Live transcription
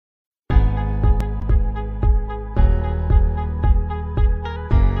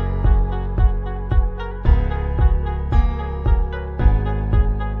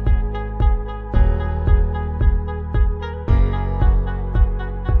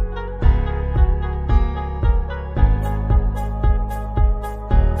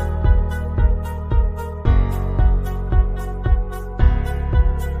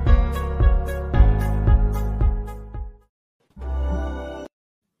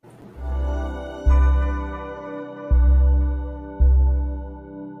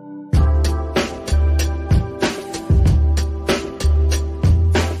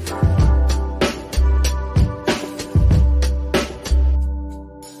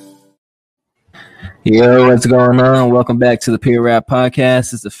Yo, what's going on? Welcome back to the Peer Rap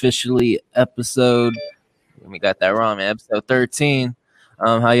Podcast. It's officially episode. We got that wrong, man. Episode 13.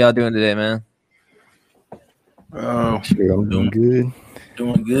 How y'all doing today, man? Oh, I'm doing good.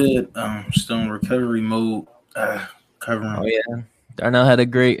 Doing good. Still in recovery mode. Covering. Oh yeah, Darnell had a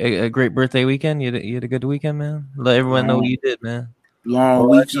great birthday weekend. You had a good weekend, man. Let everyone know what you did, man. Long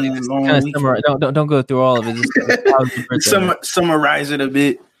weekend. Don't go through all of it. Just how was your birthday, summarize it a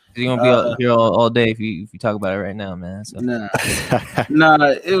bit. You're gonna be here all day if you talk about it right now, man. So. Nah,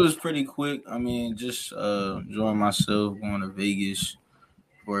 it was pretty quick. I mean, just enjoying myself, going to Vegas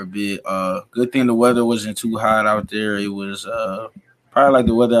for a bit. Good thing the weather wasn't too hot out there. It was probably like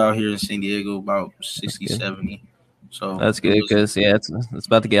the weather out here in San Diego, about 60, 70. So that's good because it's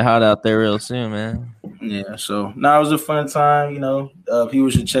about to get hot out there real soon, man. Yeah, so it was a fun time.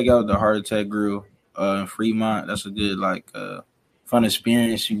 People should check out the Heart Attack Grill in Fremont. That's a good fun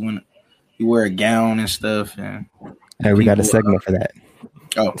experience. You wear a gown and stuff, and hey, we got a segment for that.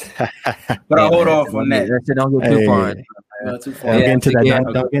 Oh, but I'll hold off on that. Don't go too far. Too far. Don't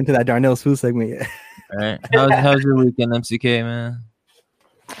get into that Darnell's food segment yet. All right, how's your weekend, MCK, man?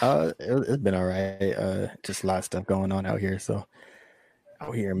 It's been all right. Just a lot of stuff going on out here. So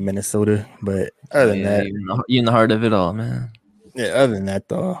out here in Minnesota, but other than that, you're in the heart of it all, man. Yeah. Other than that,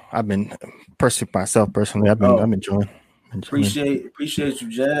 though, I've been personally. I'm enjoying. Appreciate you,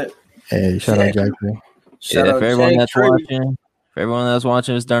 Jack. Hey, shout out Jack. Shout out for everyone that's watching. For everyone that's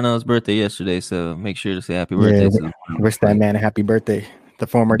watching, it's Darnell's birthday yesterday, so make sure to say happy birthday. Wish that man a happy birthday. The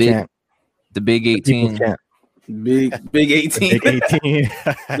former champ, the Big 18. Big 18. Big 18.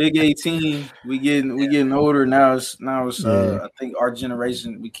 Big 18. We getting older now. It's I think our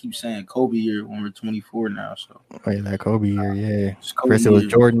generation, we keep saying Kobe year when we're 24 now. So that Kobe year, yeah. First it was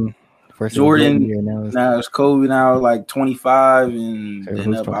Jordan. Now it's Kobe now, like 25 and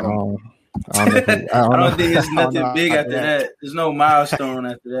then up. I don't think it's nothing big after that. There's no milestone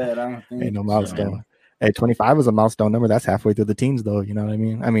after that. I don't think. Ain't no milestone. Hey, 25 is a milestone number. That's halfway through the teens, though. You know what I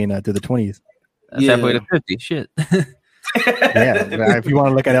mean? To the 20s. That's halfway to 50. Shit. Yeah, if you want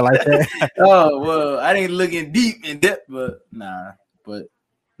to look at it like that. Oh, well, I ain't looking deep in depth, but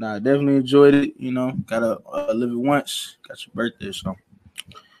definitely enjoyed it. Gotta live it once. Got your birthday, so.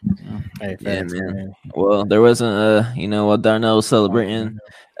 Hey, man. Well, there wasn't, while Darnell was celebrating,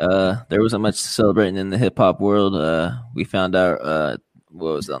 there wasn't much celebrating in the hip hop world. We found out, on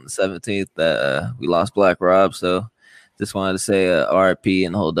the 17th that we lost Black Rob. So just wanted to say RIP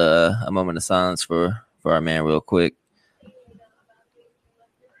and hold a moment of silence for our man real quick.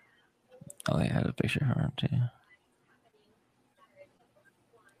 Oh, yeah, I had a picture of her too.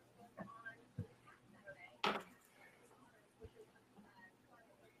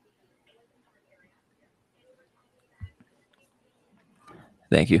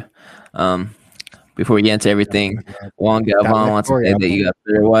 Thank you. Before we get into everything, Juan Galvan wants to say that you got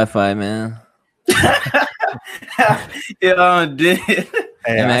better Wi-Fi, man. Yeah, did.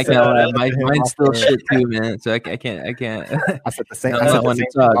 Hey, man, I can't. Mine's still shit too, man. So I can't. I said the same. I said the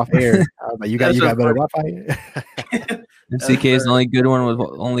same off air. I was like, you got better Wi-Fi. MCK is the only good one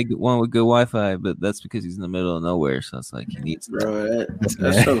with good Wi-Fi, but that's because he's in the middle of nowhere. So it's like he needs. Bro,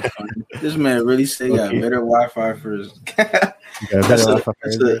 that's so funny. This man really say he got better Wi-Fi for his. But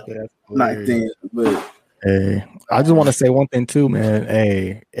hey, I just want to say one thing too, man.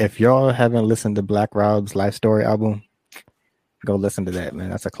 Hey, if y'all haven't listened to Black Rob's Life Story album, go listen to that,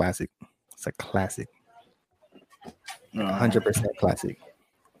 man. That's a classic. It's a classic. 100% classic.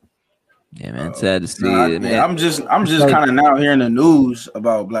 Yeah, man. Sad to see it, man. I'm just kind of now hearing the news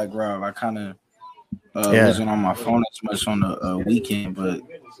about Black Rob. I kind of wasn't on my phone as much on the weekend, but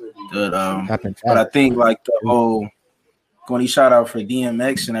I think like the whole when he shot out for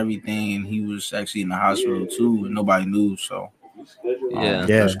DMX and everything, and he was actually in the hospital too, and nobody knew. So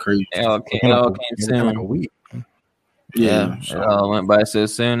that's crazy. It all came soon. Like a week. Yeah, it all went by so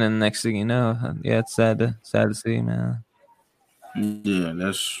soon, and next thing you know, it's sad to see, man. Yeah,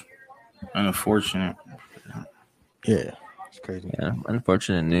 that's unfortunate. Yeah, it's crazy. Yeah,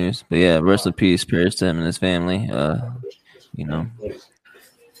 unfortunate news, but yeah, rest in peace, prayers to him and his family.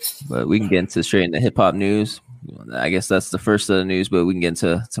 But we can get straight into hip hop news. I guess that's the first of the news, but we can get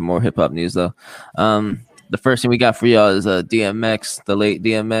into more hip hop news though. The first thing we got for y'all is DMX. The late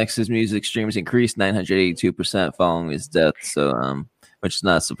DMX, his music streams increased 982% following his death. So, which is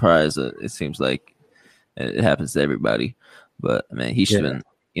not a surprise. It seems like it happens to everybody. But I mean, he should have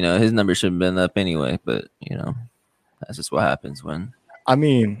been. His numbers should have been up anyway. But that's just what happens when. I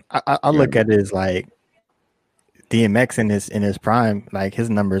mean, I look at it as like DMX in his prime. Like his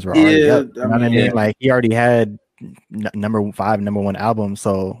numbers were already up. You know what I mean? Like he already had number 1 album.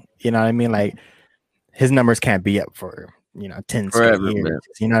 So you know what I mean? Like. his numbers can't be up for 10 forever, straight years. Man.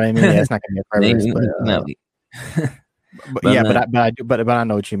 You know what I mean? Yeah, it's not gonna be forever. But I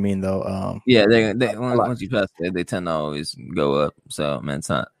know what you mean though. Yeah, they once you pass it, they tend to always go up. So man, it's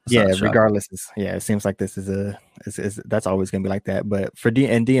not regardless, it seems like this is that's always gonna be like that. But for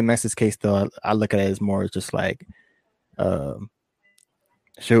in DMX's case though, I look at it as more just like maybe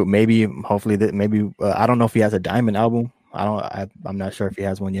I don't know if he has a diamond album. I'm not sure if he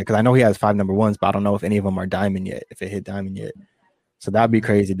has one yet, because I know he has 5 number ones, but I don't know if any of them are diamond yet, if it hit diamond yet. So that'd be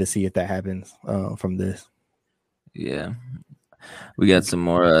crazy to see if that happens from this. Yeah, we got some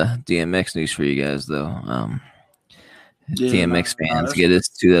more DMX news for you guys though. DMX fans get his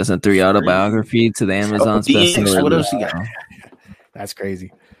 2003 autobiography to the Amazon special. What else he got? That's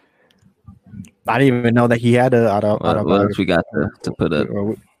crazy. I didn't even know that he had a autobiography. What else we got to put up?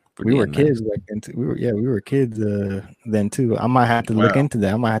 We were kids we were kids then too. I might have to look into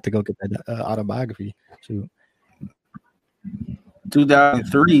that. I might have to go get that autobiography. Shoot.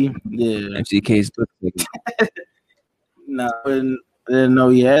 2003, yeah. MCK's book. No, I didn't know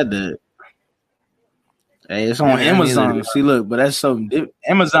he had that. Hey, it's on Amazon. See, look, but that's something.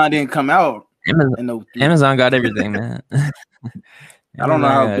 Amazon didn't come out. Amazon got everything, man. I don't know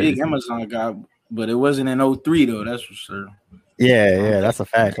how big Amazon got, but it wasn't in 03 though. That's for sure. Yeah, that's a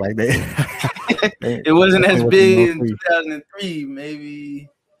fact. Like it wasn't as big in 2003. Maybe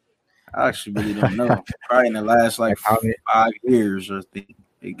I actually really don't know. Probably in the last 5 years, I think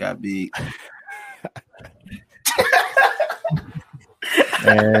it got big.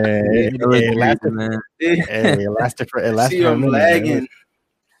 It lasted for a minute. Lagging.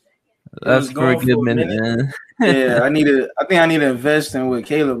 That's for a good minute, man. Yeah, I think I need to invest in what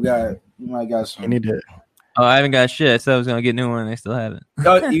Caleb got. You might got some. You need to. Oh, I haven't got shit. I said I was gonna get a new one. I still haven't.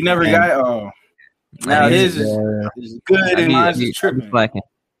 Oh, you never got? Oh, now his is good and mine's is tripping.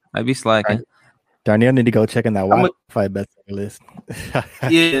 I'd be slacking. Darnell need to go check in that Wi-Fi best list.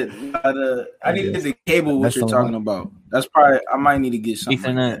 Yeah, I need the cable. What you're talking about? That's probably I might need to get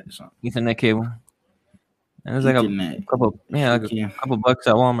something. Ethernet cable. And there's like a couple bucks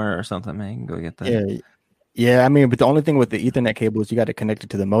at Walmart or something, man. You can go get that. Yeah. I mean, but the only thing with the Ethernet cable is you got to connect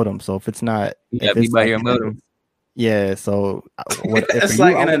it to the modem. So if it's not, you buy your modem. Yeah. So it's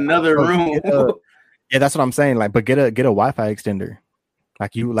like in another room. Yeah, that's what I'm saying. Like, but get a Wi-Fi extender. I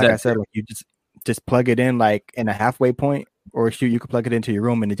said, like you just plug it in like in a halfway point, or you could plug it into your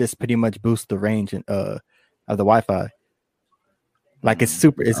room, and it just pretty much boosts the range of the Wi-Fi. Like it's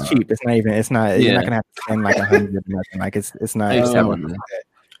cheap. You're not gonna have to spend like $100 or nothing. Like it's not.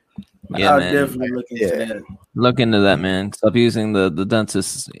 I'll definitely look into that. Look into that, man. Stop using the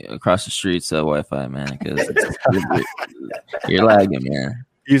dentist across the street's Wi-Fi, man, because you're lagging, man.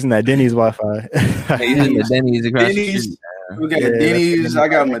 Using that Denny's Wi-Fi. Using the Denny's across the street. We got Denny's. I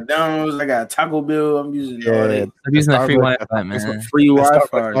got McDonald's. I got Taco Bell. I'm using all that. I'm using that free Wi-Fi, man. Free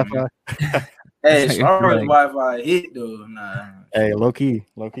Wi-Fi. Hey, Star Wars Wi-Fi hit though. Nah. Hey, low key.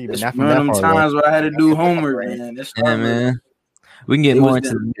 But not from one of them times where I had to do homework, man. Man. We can get more into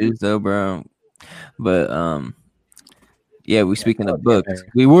the news though, bro. But we speaking of books.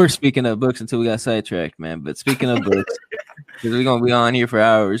 We were speaking of books until we got sidetracked, man. But speaking of books, because we're gonna be on here for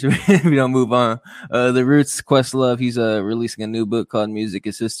hours. We don't move on. The Roots, Questlove, he's releasing a new book called Music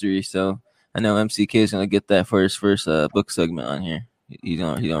is History. So I know MCK is gonna get that for his first book segment on here. He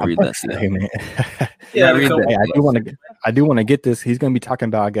don't read that stuff. Hey, man. I do want to get this. He's gonna be talking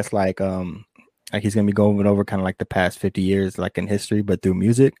about, I guess, like he's gonna be going over kind of like the past 50 years, like in history, but through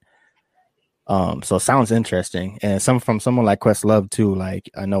music. So it sounds interesting, and from someone like Questlove too. Like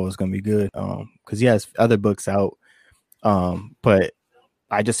I know it's gonna be good. Because he has other books out. But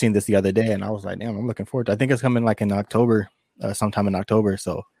I just seen this the other day, and I was like, damn, I'm looking forward to it. I think it's coming like in October, sometime in October.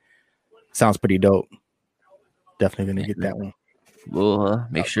 So sounds pretty dope. Definitely gonna get that one. We'll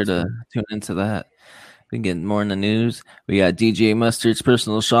make sure to tune into that. We can get more in the news. We got DJ Mustard's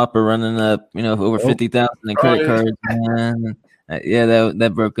personal shopper running up, over 50,000 in credit cards. Man.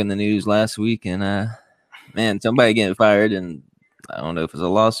 That broke in the news last week, and man, somebody getting fired, and I don't know if it's a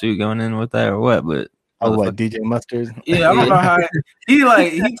lawsuit going in with that or what, but what DJ Mustard? Yeah, I don't know how he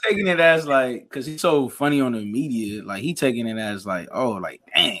taking it as like, because he's so funny on the media, like he taking it as like, oh, like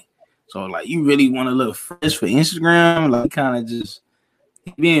dang. So like you really want to look fresh for Instagram, like kind of just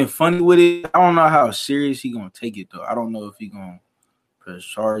being funny with it. I don't know how serious he gonna take it though. I don't know if he gonna press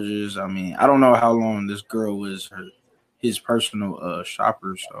charges. I mean, I don't know how long this girl was his personal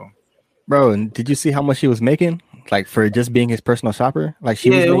shopper. So, bro, and did you see how much she was making? Like for just being his personal shopper, like she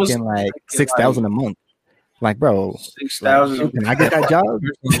was making like $6,000 a month. Like, bro, 6,000. Like, can I get that job?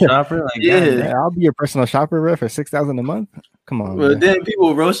 Shopper? Like, yeah, I'll be your personal shopper, bro, for $6,000 a month. Come on. Well, then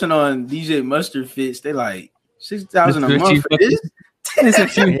people roasting on DJ Mustard fits. They like 6,000 a month for this. Like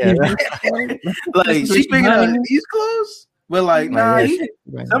she's picking out these clothes, but like nah,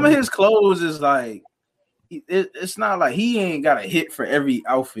 some of his clothes is like it's not like he ain't got a hit for every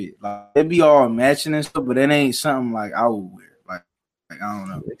outfit. Like it be all matching and stuff, but it ain't something like I would wear. Like I don't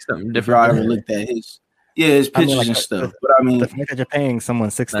know, like something different. I ever looked at his pictures and stuff. But I mean, the fact that you're paying someone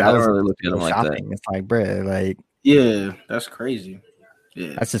 $6,000 for shopping, it's like, bro, like yeah, that's crazy.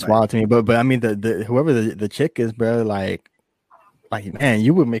 Yeah, that's just wild to me. But I mean, the whoever the chick is, bro, like man,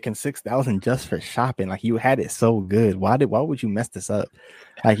 you were making $6,000 just for shopping. Like you had it so good. Why would you mess this up?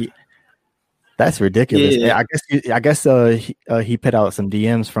 Like that's ridiculous. Yeah. I guess he put out some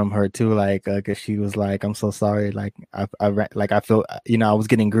DMs from her too. Like cause she was like, I'm so sorry. Like I feel I was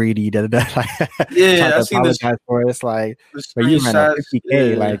getting greedy. Like, yeah, I seen this for it. It's like, but you ran like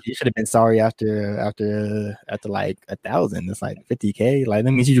 $50K. Like you should have been sorry after like 1,000. It's like $50K. Like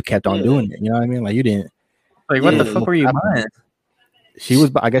that means you kept on doing it. You know what I mean? Like you didn't. Like what the fuck were you buying?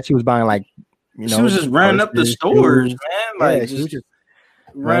 I guess she was buying like, she was just running up the stores, man. Like she was just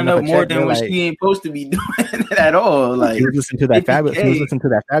running up more than what she ain't supposed to be doing at all. Like she was listening to that fabulous. She was listening to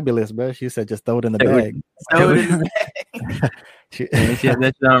that fabulous, bro. She said, "Just throw it in the bag." Throw it in the bag. she had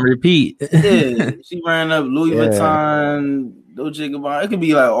that shit on repeat. Yeah, she ran up Louis Vuitton, Dolce & Gabbana. It could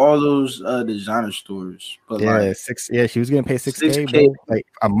be like all those designer stores. But like, she was getting paid $6K, bro, like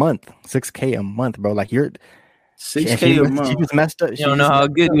a month. $6K a month, bro. Like you're. $6K a month. She just messed up. You don't know how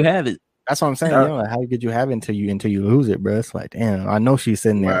good you have it. That's what I'm saying. You know, like, how good you have it until you lose it, bro. It's like, damn. I know she's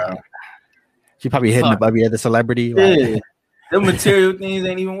sitting there. Like, she probably hitting up every other celebrity. Like, yeah, the material things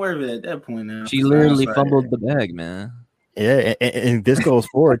ain't even worth it at that point now. She literally fumbled the bag, man. Yeah, and this goes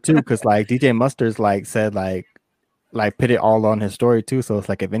forward too, because like DJ Mustard's like said like put it all on his story too. So it's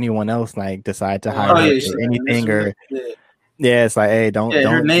like if anyone else like decide to hire or anything or. Yeah, it's like, hey, don't.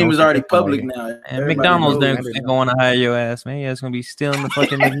 Her name is already public now. And McDonald's they're gonna want to hire your ass, man. Yeah, it's gonna be stealing the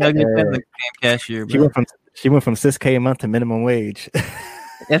fucking McNugget cashier. Bro. She went from $6K a month to minimum wage.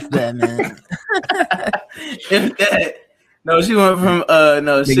 If that, man. If that. No, she went from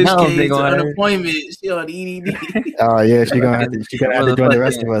 $6K to unemployment. She on EDD. Oh yeah, she gonna have to join the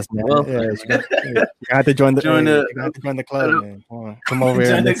rest of us, man. Yeah, she gonna have to join the club, man. Come over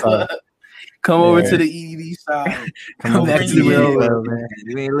here. Come over to the EDD side. Come back to the real world, man.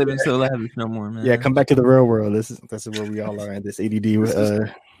 You ain't living so lavish no more, man. Yeah, come back to the real world. This is where we all are at. This EDD.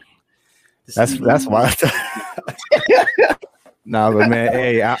 That's wild. Nah, but man,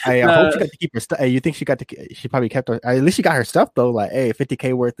 hey, I hope she got to keep her stuff. Hey, you think she probably kept her? At least she got her stuff though. Like, hey,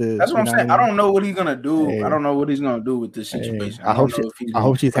 $50K worth of. That's what I'm saying. I don't know what he's gonna do. Hey. I don't know what he's gonna do with this situation. I hope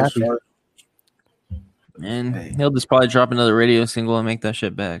she's happy. And he'll just probably drop another radio single and make that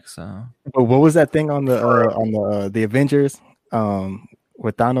shit back. So, but what was that thing on the Avengers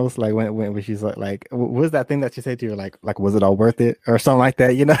with Thanos? Like when she's like, what was that thing that she said to you? Like was it all worth it or something like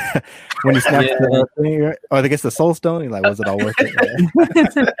that? You know, when he snapped the thing, or I guess the Soul Stone. Like, was it all worth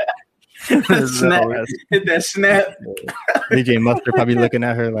it? Hit that snap. DJ Mustard probably looking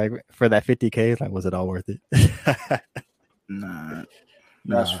at her like for that $50K. Like, was it all worth it? Nah,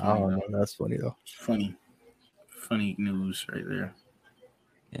 that's funny. I don't know. That's funny though. Funny news right there.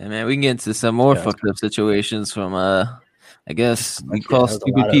 Yeah, man, we can get into some more fucked up situations from I guess we call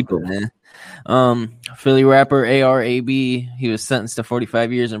stupid people, man. Philly rapper ARAB, he was sentenced to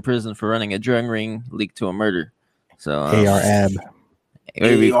 45 years in prison for running a drug ring leaked to a murder. So ARAB.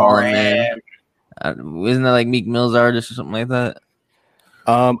 Isn't that like Meek Mill's artist or something like that?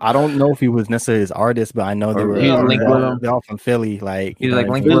 I don't know if he was necessarily his artist, but I know they were they're all from Philly. Like he was like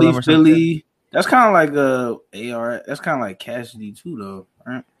linked Philly, with him or something. Philly. That's kind of like AR. That's kind of like Cassidy too, though,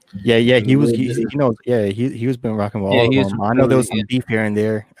 right? Yeah. He was. He was been rocking with all of them. I know there was some beef here and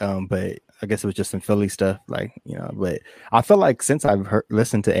there, but I guess it was just some Philly stuff, like But I feel like since I've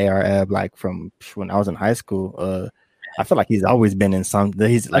listened to ARAB, like from when I was in high school, I feel like he's always been in something.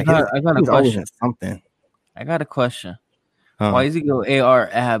 He's like I got a question. Something. I got a question. Why does he go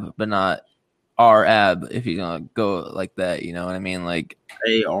ARAB but not RAB if you're gonna go like that? You know what I mean? Like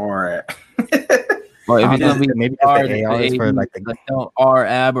AR. Or if it's gonna be maybe the AR is for like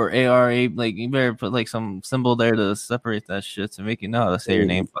RAB or ARA, like you better put like some symbol there to separate that shit to make you know how to say your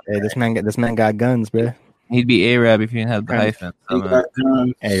name. Hey, this man got guns, bro. He'd be ARAB if you didn't have the hyphen.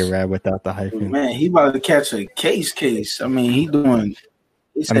 ARAB without the hyphen. Man, he about to catch a case. I mean, he doing.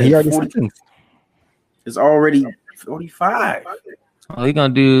 He already sentenced. It's already 45. Oh, he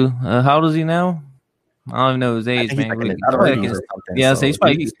gonna do. How old is he now? I don't even know his age, man. So he's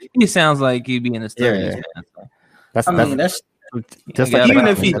probably. He sounds like he'd be in his 30s. Yeah. Man, That's just like even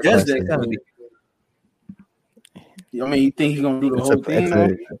if he does that. I mean, you think he's gonna do the whole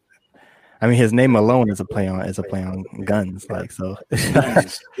thing? I mean, his name alone is a play on guns, like so.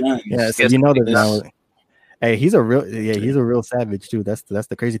 Yeah, so you know that now. Hey, he's a real savage too. That's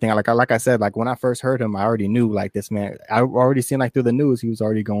the crazy thing. Like I said, like when I first heard him, I already knew like this man. I already seen like through the news, he was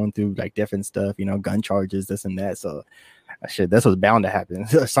already going through like different stuff, you know, gun charges, this and that. So, this was bound to happen.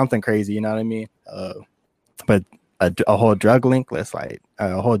 Something crazy, you know what I mean? But a whole drug link, let's like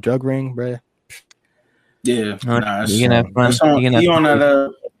a whole drug ring, bro. Yeah, you can have fun.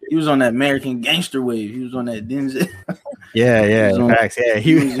 He was on that American Gangster wave. He was on that Denzel. Facts. Yeah,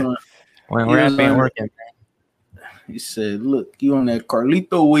 he was on. When rap ain't working. He said, "Look, you on that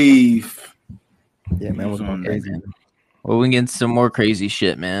Carlito wave." Yeah, man, was going crazy. Well, we can get into some more crazy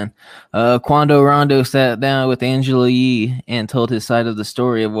shit, man. Quando Rondo sat down with Angela Yee and told his side of the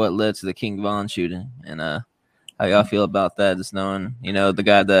story of what led to the King Von shooting. And how y'all feel about that? Just knowing, you know, the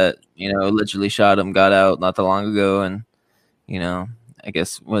guy that, you know, literally shot him got out not too long ago, and you know, I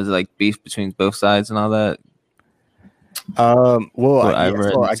guess was it like beef between both sides and all that. I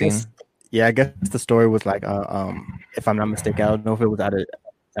guess the story was like, if I'm not mistaken, I don't know if it was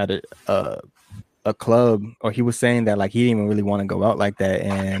at a club, or he was saying that like he didn't even really want to go out like that,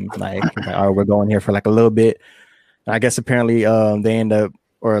 and like all right, we're going here for like a little bit. And I guess apparently they end up,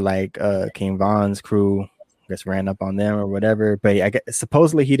 or like King Von's crew just ran up on them or whatever. But I guess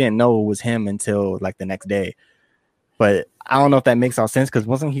supposedly he didn't know it was him until like the next day. But I don't know if that makes all sense, because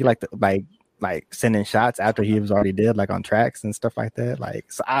wasn't he like sending shots after he was already dead, like on tracks and stuff like that?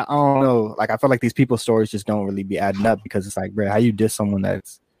 Like, so I don't know. Like, I feel like these people's stories just don't really be adding up, because it's like, bro, how you diss someone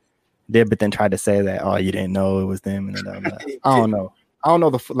that's dead, but then try to say that, oh, you didn't know it was them, and then I don't know.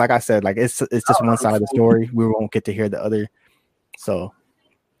 Like I said, like it's just one side of the story. We won't get to hear the other. So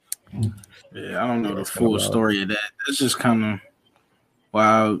yeah, I don't know the full story of that. That's just kind of.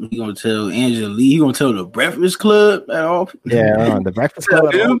 Wow, he gonna tell Angela Lee? He gonna tell the Breakfast Club at all? Yeah, the Breakfast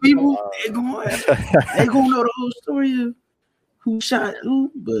Club. Them people, they gonna know the whole story of who shot who.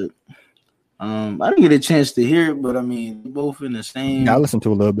 But I didn't get a chance to hear it. But I mean, both in the same. I listened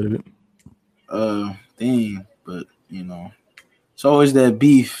to a little bit of it. Thing, but you know, it's always that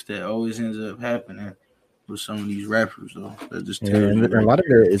beef that always ends up happening with some of these rappers, though. That just and a lot of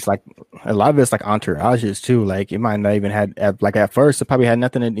it is like entourages too. Like it might not even had like at first it probably had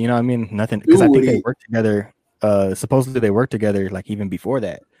nothing to, you know what I mean, nothing, because I think they worked together. Supposedly they worked together like even before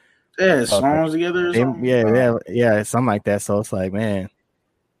that. Yeah, songs together. Or something? Yeah, something like that. So it's like, man,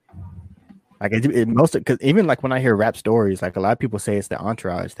 like it most, because even like when I hear rap stories, like a lot of people say it's the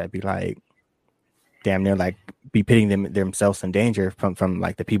entourage that be like, damn near like be putting themselves in danger from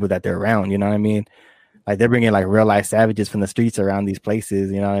like the people that they're around. You know what I mean? Like they're bringing like real life savages from the streets around these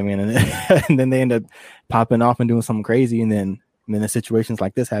places, you know what I mean? And then they end up popping off and doing something crazy, and then the situations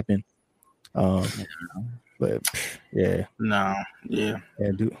like this happen. But yeah,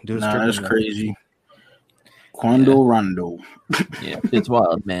 that's crazy. Quando Rondo, yeah, it's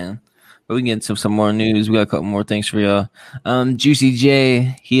wild, man. But we can get into some more news. We got a couple more things for y'all. Juicy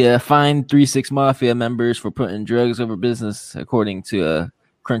J, he fined 3 6 Mafia members for putting drugs over business, according to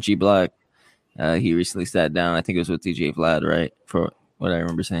Crunchy Black. He recently sat down. I think it was with DJ Vlad, right? For what I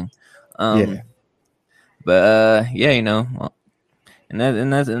remember saying. But you know, and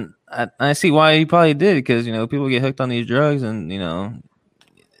I see why he probably did, because you know people get hooked on these drugs, and you know,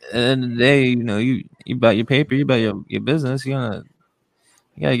 at the end of the day, you know, you about your paper, you about your business. You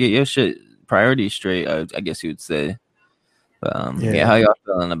gotta get your shit priorities straight. I guess you would say. But how y'all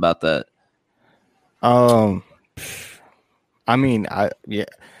feeling about that? I mean,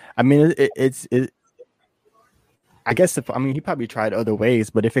 it's I guess he probably tried other ways,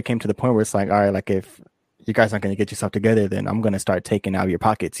 but if it came to the point where it's like, all right, like if you guys aren't going to get yourself together, then I'm going to start taking out your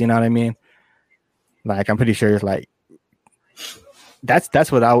pockets. You know what I mean? Like, I'm pretty sure it's like,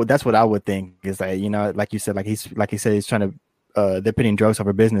 that's what I would think is like, you know, like you said, like he said, he's trying to, they're putting drugs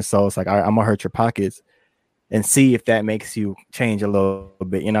over business. So it's like, all right, I'm gonna hurt your pockets and see if that makes you change a little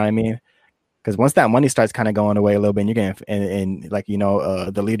bit. You know what I mean? Because once that money starts kind of going away a little bit, and you're getting, and like, you know,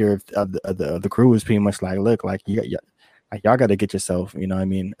 the leader of the crew is pretty much like, look, like y'all got to get yourself, you know what I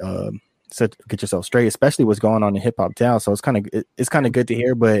mean, get yourself straight, especially what's going on in hip hop town. So it's kind of good to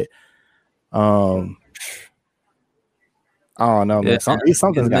hear, but I don't know, man. Something's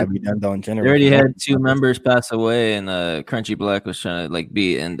got to be done though in general. They already had 2 members pass away, and Crunchy Black was trying to like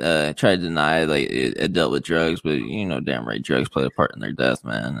beat and try to deny like it dealt with drugs, but you know, damn right, drugs played a part in their death,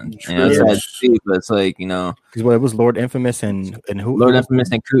 man. And you know, it's sad to see, but it's like, you know, because it was Lord Infamous and who? Lord Infamous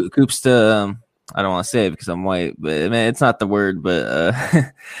and Koopsta. I don't want to say it because I'm white, but man, it's not the word, but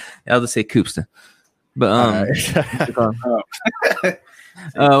I'll just say Koopsta. But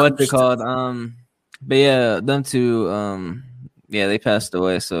what's it called? But yeah, them two, yeah, they passed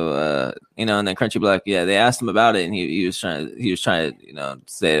away. So and then Crunchy Black, yeah, they asked him about it, and he was trying to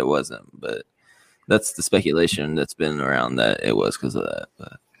say it wasn't, but that's the speculation that's been around that it was because of that.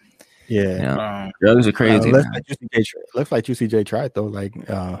 But yeah, drugs are crazy. Looks like Juicy J tried though, like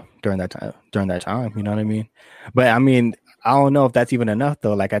during that time, you know what I mean? But I mean, I don't know if that's even enough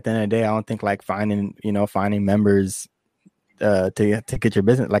though. Like at the end of the day, I don't think like finding members to get your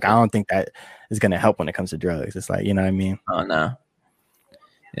business, like I don't think that is gonna help when it comes to drugs. It's like, you know what I mean? Oh no.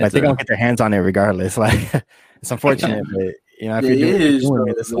 Like they're gonna get their hands on it regardless. Like it's unfortunate, but if you're doing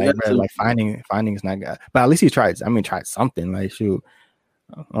it, it's like, bro, like finding is not good. But at least he tried. I mean, tried something. Like shoot,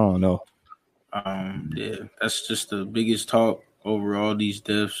 I don't know. Yeah, that's just the biggest talk over all these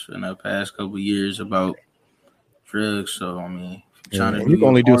deaths in the past couple of years about drugs. So I mean, you can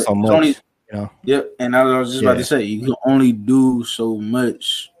only do so much. Yep, and I was just about to say, you can only do so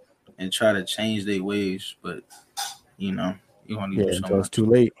much and try to change their ways, but you only do so until much. It's too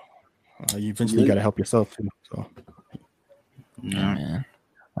late. You eventually got to help yourself too. So, man.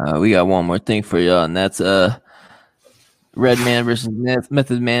 We got one more thing for y'all, and that's Redman versus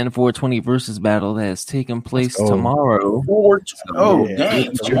Method Man 420 versus battle that has taken place tomorrow.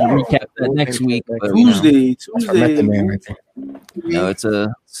 Dang! Recap that next week. Tuesday. No, it's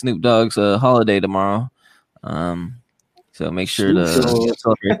Snoop Dogg's holiday tomorrow. So make sure to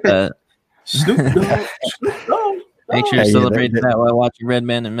celebrate that. Snoop Dogg. Make sure to celebrate that while watching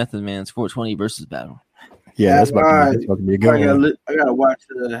Redman and Method Man's 420 versus battle. Yeah, that's about to be a good one. I gotta watch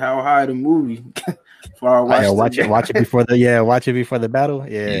How High the movie before I watch it. Watch it before the battle.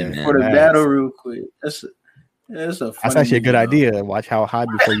 Yeah, before the battle, real quick. That's actually a good idea. Watch How High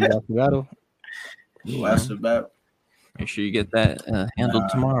before you watch the battle. Watch the battle. Make sure you get that handled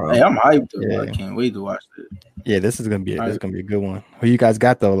tomorrow. Hey, I'm hyped though. Yeah. I can't wait to watch it. Yeah, this is gonna be a good one. Who you guys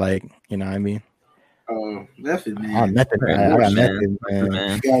got though? Like, you know what I mean? Method Man. Method Man. I got Method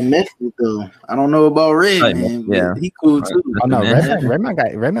Man. Got Method though. I don't know about Redman. Yeah, he cool too. Oh no, Redman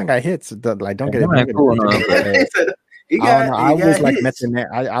got hits. Like, don't get it. Cool I always like Method Man.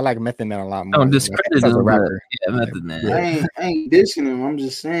 I like Method Man a lot more. Don't discredit him, rapper. Yeah, Method Man. I ain't dissing him. I'm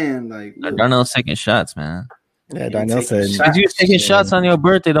just saying, like, Darnell's taking shots, man. Yeah, Darnell said. If you're taking shots on your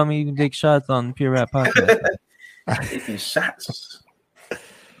birthday, don't mean you can take shots on Pure Rap Podcast. Taking shots.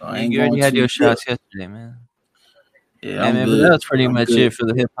 You already had your shots yesterday, man. Yeah, man, but that's pretty much it for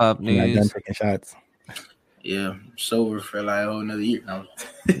the hip hop news. I'm done taking shots. Yeah, sober for like another year now.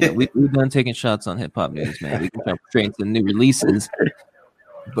 Yeah, we've done taking shots on hip hop news, man. We can jump straight into new releases,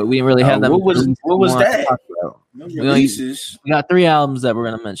 but we didn't really have that. What was that? We got 3 albums that we're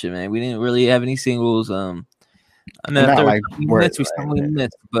gonna mention, man. We didn't really have any singles. I know we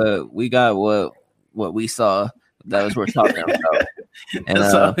missed, but we got what we saw that was worth talking about. And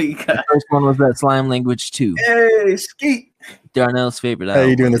the first one was that Slime Language 2. Hey, Skeet. Darnell's favorite album. Hey,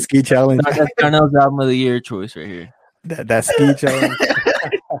 you doing the Ski Challenge? That's Darnell's album of the year choice right here. That Ski Challenge.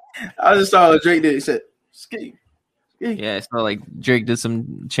 I just saw Drake did. He said, Ski. Yeah, it's not like Drake did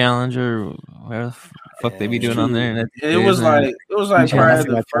some challenge or whatever the fuck they be doing on there. It was like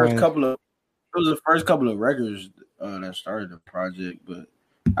probably the first couple of. It was the first couple of records that started the project, but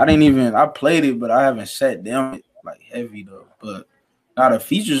I played it, but I haven't sat down like heavy though. But now the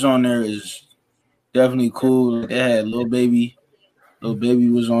features on there is definitely cool. They had Lil Baby. Lil Baby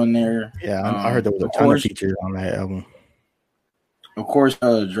was on there. Yeah, I heard there was a ton of features on that album. Of course,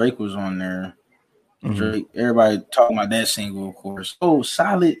 Drake was on there. Mm-hmm. Drake, everybody talking about that single, of course. Oh,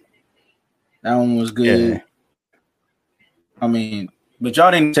 Solid. That one was good. Yeah. I mean, but y'all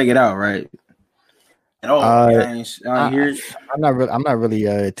didn't check it out, right? I'm not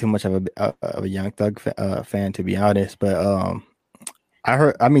really too much of a Young Thug fan, to be honest. But I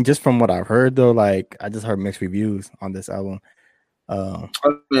heard. I mean, just from what I've heard though, like I just heard mixed reviews on this album. I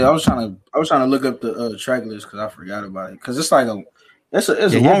was trying to look up the track list because I forgot about it. Because it's like it's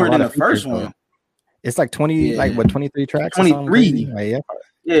longer than the first one. Though. It's like 20, like what, 23 tracks? 23. Like,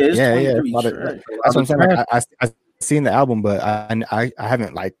 it's 23. That's what I'm saying. Like, I seen the album, but I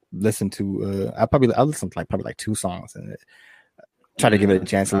haven't like listened to. I listened to like probably like 2 songs and try to give it a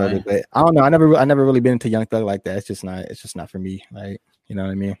chance a little bit. But I don't know. I never really been into Young Thug like that. It's just not for me. Like, you know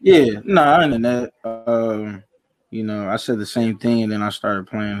what I mean? Yeah. No, I ain't in that. You know, I said the same thing, and then I started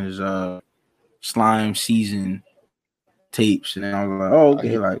playing his Slime Season tapes, and then I was like, "Oh,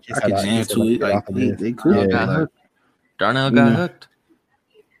 okay, like I can jam to it." Like they cool. Yeah. Darnell got hooked.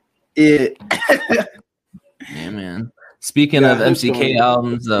 Yeah. Yeah, man. Speaking of MCK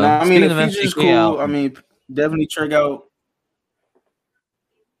albums, though, I mean, the feature's cool. I mean, definitely check out.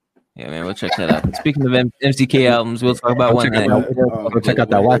 Yeah, man, we'll check that out. Speaking of MCK albums, we'll talk about one. We'll check out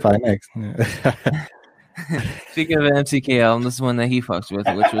that Wi-Fi next. Speaking of an MCK album, this is one that he fucks with,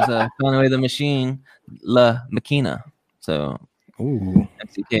 which was Conway the Machine, La Maquina. So, ooh,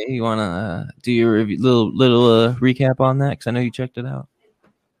 MCK, you want to do your little recap on that? Because I know you checked it out.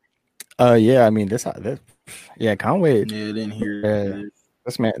 Yeah, I mean this yeah, Conway. Yeah, didn't hear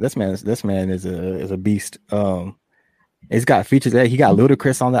this man is a beast. He's got features there. He got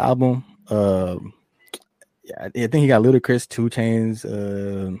Ludacris on the album. Yeah, I think he got Ludacris, 2 Chainz,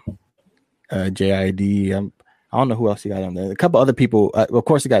 JID. I don't know who else he got on there. A couple other people. Of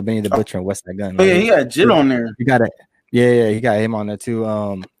course, he got Benny the Butcher and Westside Gunn. Oh yeah, he got Jid on there. He got it. Yeah, he got him on there too.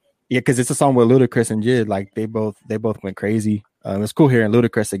 Yeah, because it's a song with Ludacris and Jid. Like they both went crazy. It's cool hearing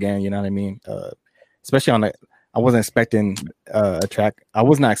Ludacris again. You know what I mean? Especially on the. I wasn't expecting a track. I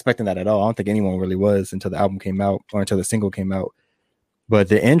was not expecting that at all. I don't think anyone really was until the album came out or until the single came out. But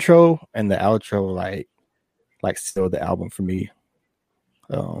the intro and the outro, like sealed the album for me.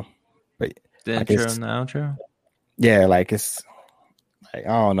 But the intro and the outro. Yeah, like it's like I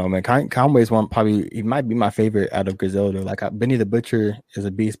don't know, man. Conway's one probably he might be my favorite out of Griselda. Like Benny the Butcher is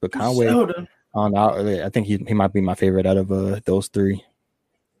a beast, but Conway, I think he might be my favorite out of those 3.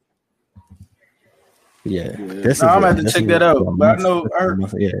 Yeah. I'm gonna have to check that out. But I know I heard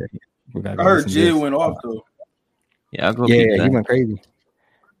Jid went off though. Yeah, I'll go. Yeah, he went crazy.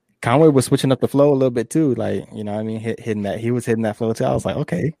 Conway was switching up the flow a little bit too, like you know what I mean, hitting that. He was hitting that flow too. I was like,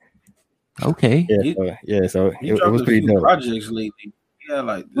 okay. Yeah, so it was pretty dope. Projects lately, yeah,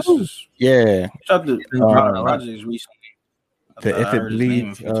 like this is He dropped the projects recently. If It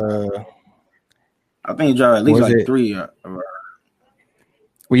Bleeds, I think he dropped at least like 3.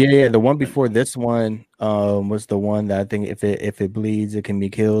 Well, yeah. The one before this one was the one that I think if it bleeds, it can be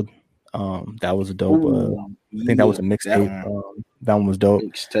killed. That was a dope. I think that was a mixtape. That one was dope.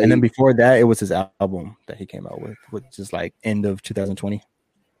 And then before that, it was his album that he came out with, which is like end of 2020.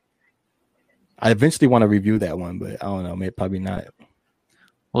 I eventually want to review that one, but I don't know, maybe probably not.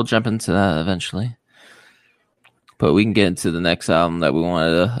 We'll jump into that eventually. But we can get into the next album that we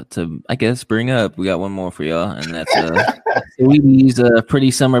wanted to I guess, bring up. We got one more for y'all, and that's Saweetie's Pretty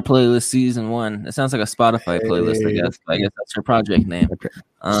Summer Playlist Season 1. It sounds like a Spotify playlist, I guess. I guess that's her project name.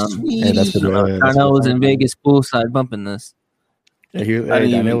 Darnell was in Vegas poolside bumping this. Yeah, I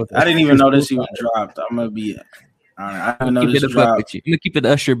didn't even know this even dropped. I'm gonna be. I didn't know this dropped. I'm gonna keep it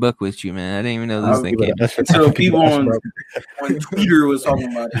Usher buck with you, man. I didn't even know this thing came. Until people on Twitter was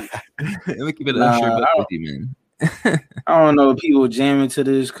talking about it. I'm gonna keep it Usher buck with you, man. I don't know if people jamming to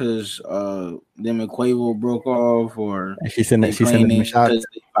this because them and Quavo broke off, or she's sending them shots.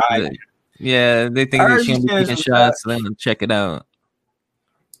 Yeah, they think they shouldn't be taking shots. Let them check it out.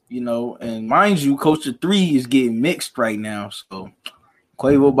 You know, and mind you, Culture 3 is getting mixed right now, so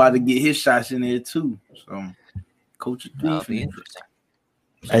Quavo about to get his shots in there too. So Culture 3 that'll be interesting.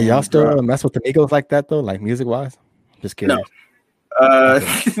 Hey, y'all still mess with the Migos like that though, like music wise? Just kidding. No.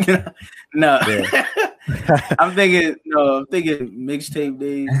 No. Yeah. I'm thinking mixtape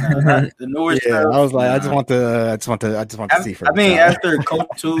days. The newer stuff. I was like, I just want to see. I mean, after Culture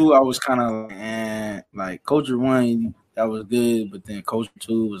 2, I was kind of like Culture 1, that was good, but then Culture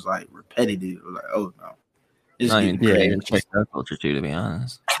 2 was like repetitive. I was like, oh no, it's not even check out Culture 2 to be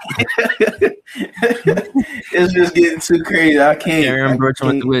honest. It's just getting too crazy. I can't remember which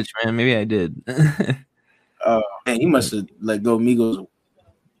one with the witch, man. Maybe I did. Man, he must have let go Migos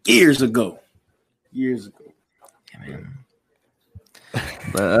years ago. Yeah, man.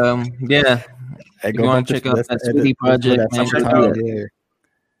 But yeah. Hey, go on, check out that Saweetie project.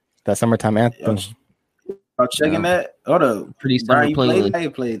 That summertime anthem. Checking that. Hold up. Pretty summer playlist. I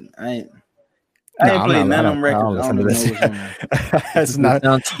ain't played. I ain't played none of them records. I don't know what's on there. It's not.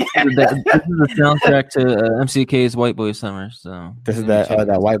 This is the soundtrack to MCK's White Boy Summer. So this is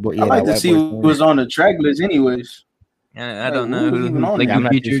that White Boy. Yeah, I like to see who was on the track list, anyways. I don't know who like I'm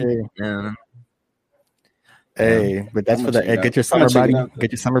featured. Sure. Hey, but that's for the get your summer body.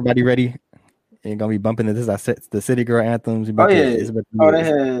 Get your summer body ready. You're gonna be bumping this. The City Girl anthems. It's about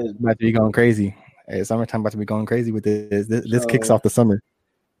to be going crazy. Hey, summertime about to be going crazy with this. This kicks off the summer.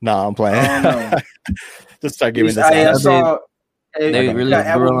 Nah, I'm playing. Just start giving this. I saw. They really got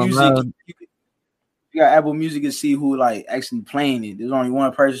Apple Music. You got Apple Music to see who like actually playing it. There's only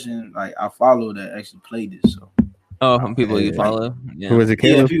one person like I follow that actually played it. So. Oh, people you follow. Yeah. Who is it?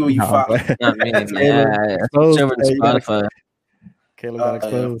 Caleb? Yeah, people you follow. Not me, man. Over to Spotify. Caleb got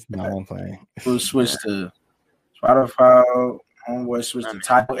exposed. No, I'm playing. We'll switch to Spotify. Homeboy switch to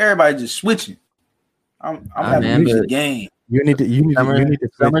Tidal. Everybody just switching. I'm having a music game. You need to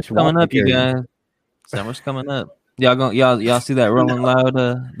Summer's coming up, you guys. Summer's coming up. Y'all see that Rolling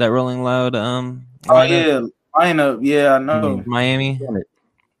Loud Oh yeah, lineup. Yeah, I know. Miami.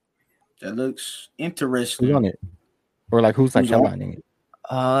 That looks interesting. Who's on it? Or like who's headlining it?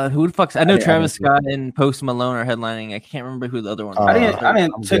 Who the fuck's? I know Travis Scott and Post Malone are headlining. I can't remember who the other one. I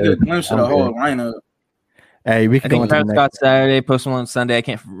didn't take a glimpse of the whole lineup. Hey, we can go into Travis Scott Saturday, Post Malone Sunday. I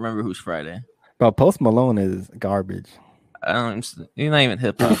can't remember who's Friday. But Post Malone is garbage. He's not even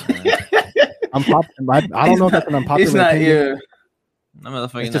hip hop. I don't know if that's an unpopular it's not, opinion. Yeah. That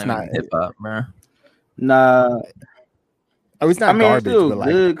motherfucker is not hip hop, bro. Nah. Oh, it's not garbage, it's still but like,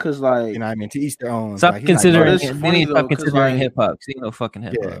 good because, like, you know what I mean? To each their own. Stop like, considering hip hop. See, no fucking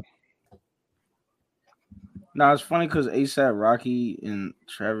hip hop. Yeah. No, it's funny because ASAP Rocky and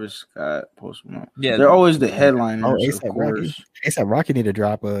Travis Scott, Post Malone. Yeah, they're always the headliners. Oh, ASAP Rocky need to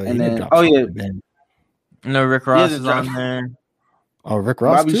drop a. And then, no, Rick Ross is on there. Oh, Rick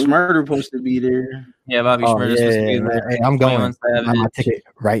Ross. Bobby Shmurda supposed to be there. Yeah, Bobby Shmurda's supposed to be there. Hey, I'm going. I'm my ticket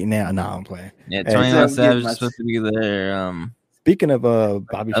right now. No, I'm playing. Yeah, 21 Savage is supposed to be there. Speaking of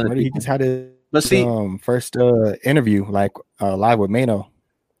Bobby Shmurda, he just had his first interview, like live with Mano.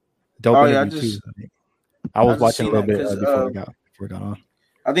 Dope interview too. I was watching a little bit before we got on.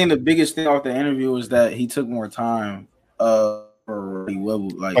 I think the biggest thing off the interview was that he took more time.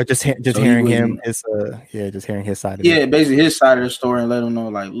 Just hearing him, just hearing his side of it. Basically his side of the story and let him know,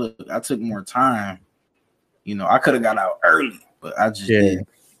 like, look, I took more time. You know, I could have got out early, but I just did.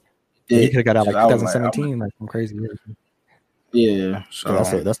 He could have got out like 2017, like some crazy years. Yeah,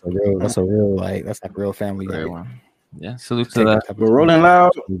 so that's a real that's like real family. One. Yeah, salute to that. But Rolling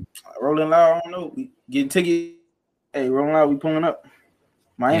Loud, I don't know. We getting tickets. Hey, Rolling Loud, we pulling up.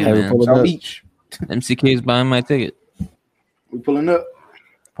 Miami, South Beach. MCK is buying my ticket. We pulling up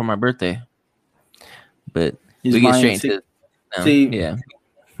for my birthday. But we get straight into it. Yeah,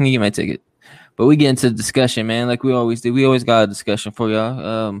 you get my ticket. But we get into the discussion, man, like we always do. We always got a discussion for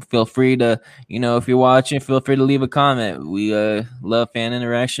y'all. Feel free to, if you're watching, feel free to leave a comment. We love fan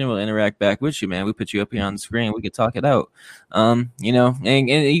interaction. We'll interact back with you, man. We put you up here on the screen. We can talk it out. And you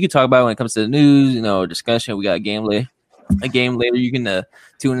can talk about it when it comes to the news, or discussion. We got a game later. You can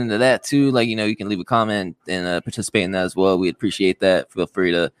tune into that too. Like, you can leave a comment and participate in that as well. We'd appreciate that. Feel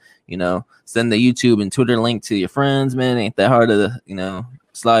free to, send the YouTube and Twitter link to your friends, man. Ain't that hard to,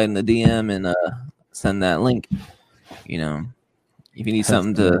 slide in the DM and send that link. If you need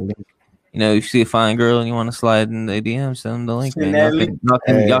something to, if you see a fine girl and you want to slide in the DM, send them the link, man.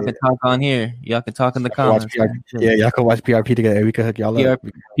 Y'all can talk on here. Y'all can talk in the comments. Y'all can watch PRP together. We can hook y'all up.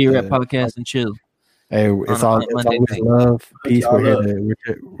 PRP podcast and chill. Hey, it's always love, peace.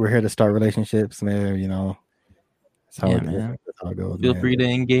 We're here to start relationships, man. That's how it goes. Feel free to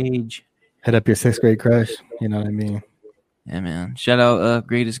engage. Hit up your 6th grade crush. You know what I mean? Yeah, man. Shout out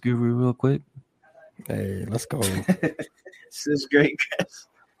Greatest Guru real quick. Hey, let's go. 6th grade crush.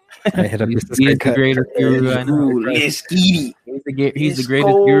 Hey, hit up your 6th grade crush. He's the greatest guru I know. Let's eat it. He's the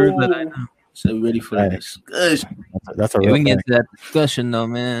greatest guru that I know. So ready for that discussion. That's a real we can get into that discussion though,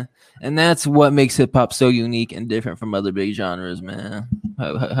 man. And that's what makes hip hop so unique and different from other big genres, man.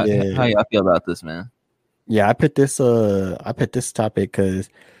 How y'all feel about this, man? Yeah, I picked this topic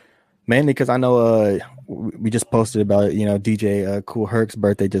mainly because I know we just posted about DJ Kool Herc's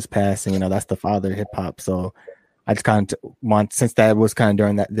birthday just passed, and that's the father of hip hop. So I just kind of since that was kind of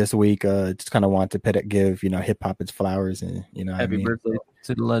during this week, just kind of want to give hip hop its flowers, and happy birthday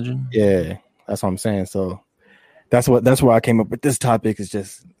to the legend. Yeah, that's what I'm saying. So that's where I came up with this topic. Is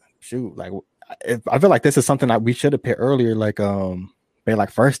just like I feel like this is something that we should have picked earlier, like maybe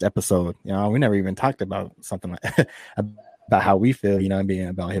like first episode. We never even talked about something like about how we feel,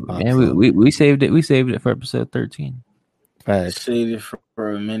 about hip hop. Yeah, so. we saved it. We saved it for episode 13. Saved it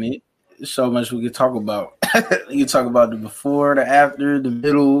for a minute. So much we could talk about. You can talk about the before, the after, the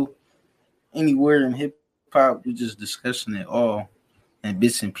middle, anywhere in hip hop. We just discussing it all and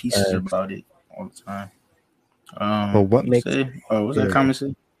bits and pieces about it all the time. But what makes what's that comment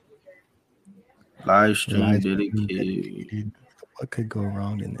say? Live stream dedicated. What could go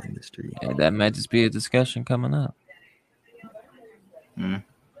wrong in the industry? Yeah, that might just be a discussion coming up.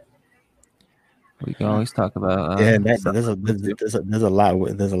 We can always talk about. There's a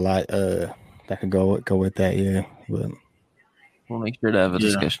lot. There's a lot that could go with that. Yeah, but we'll make sure to have a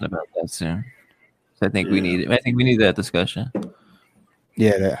discussion about that soon. So I think we need it. I think we need that discussion.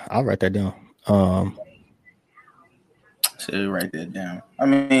 Yeah, I'll write that down. So write that down. I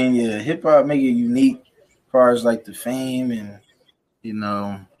mean, hip hop make it unique as far as like the fame and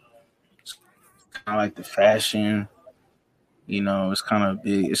it's kind of like the fashion. It's kind of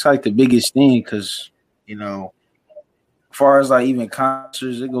big. It's like the biggest thing because, as far as like even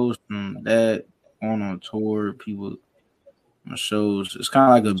concerts, it goes from that going on tour, people on shows. It's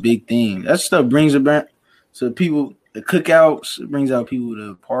kind of like a big thing. That stuff brings it back to people. The cookouts, it brings out people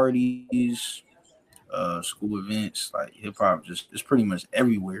to parties, school events. Like hip hop, just it's pretty much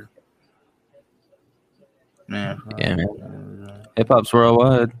everywhere. Man, yeah, man. Hip hop's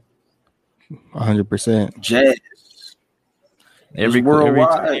worldwide. 100%. Jazz, Every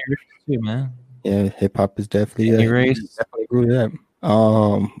worldwide, man. Yeah, hip hop is definitely definitely agree with that.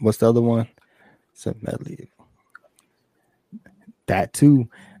 What's the other one? It's a medley. That too.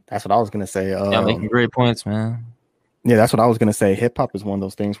 That's what I was gonna say. Yeah, making great points, man. Yeah, that's what I was gonna say. Hip hop is one of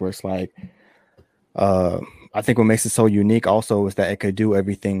those things where it's like, I think what makes it so unique also is that it could do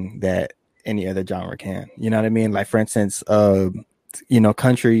everything that any other genre can. You know what I mean? Like for instance,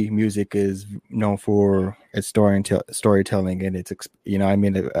 country music is known for its storytelling and its,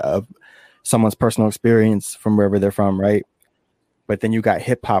 someone's personal experience from wherever they're from, right? But then you got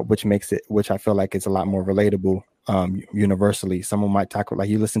hip hop, which I feel like it's a lot more relatable, universally. Someone might talk like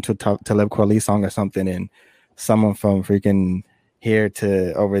you listen to Talib Kweli song or something, and someone from freaking here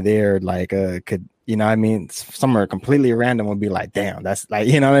to over there, like could, somewhere completely random would be like, damn, that's like,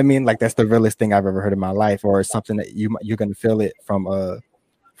 you know what I mean? Like that's the realest thing I've ever heard in my life, or something that you're gonna feel it from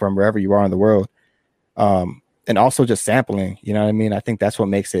wherever you are in the world. And also just sampling, you know what I mean? I think that's what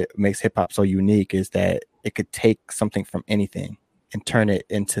makes hip hop so unique, is that it could take something from anything and turn it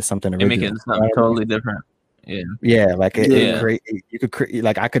into something original. And make it something totally different. Yeah, like you could create,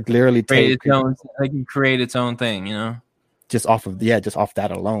 like I could literally create its own, like you create its own thing, just off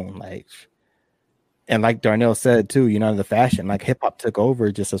that alone, like. And like Darnell said too, the fashion, like hip hop took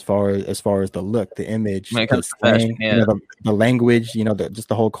over just as far as the look, the image, the slang, the language, just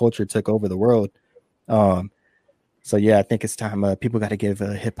the whole culture took over the world. So yeah, I think it's time. People got to give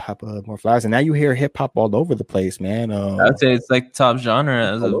hip hop more flowers, and now you hear hip hop all over the place, man. I'd say it's like top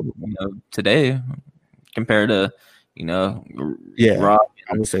genre as of today, compared to rock,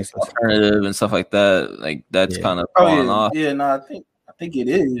 I would say so. Alternative and stuff like that. Like that's kind of falling off. Yeah, no, I think it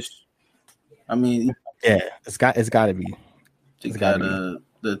is. I mean, yeah, it's got to be. It's got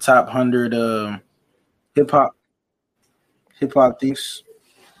the top 100 hip hop things.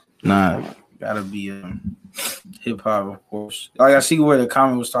 Nah, gotta be hip hop, of course. Like I see where the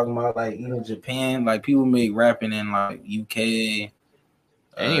comment was talking about, like Japan, like people make rapping in like UK,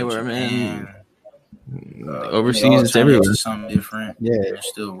 anywhere, Japan, man. Overseas, it's everywhere. Something different. Yeah, they're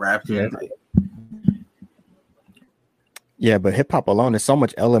still rapping. Yeah. Yeah, but hip hop alone, there's so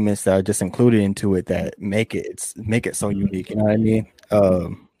much elements that are just included into it that make it so unique. You know what I mean?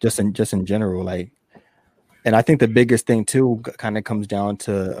 Just in general, like, and I think the biggest thing too kind of comes down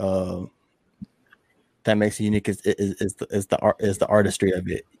to that makes it unique is the artistry of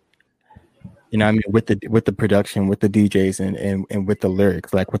it. You know what I mean? With the production, with the DJs, and with the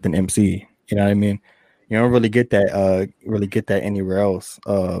lyrics, like with an MC. You know what I mean? You don't really get that anywhere else.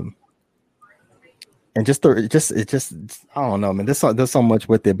 And just I don't know, man. There's so much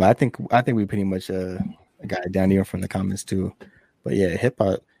with it, but I think we pretty much got it down here from the comments too. But yeah, hip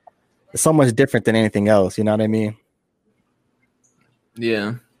hop is so much different than anything else. You know what I mean?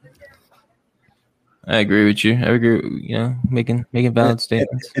 Yeah, I agree with you. I agree. Making valid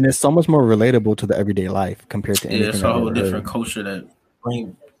statements, and it's so much more relatable to the everyday life compared to anything. It's a whole different culture that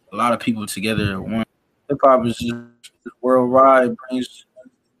brings a lot of people together at once. Hip hop is just worldwide. Brings.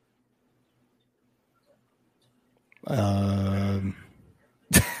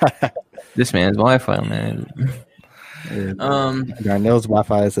 This man's Wi-Fi, man. Darnell's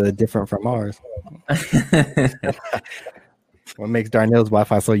Wi-Fi is different from ours. What makes Darnell's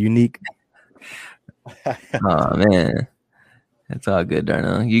Wi-Fi so unique? Oh man, it's all good,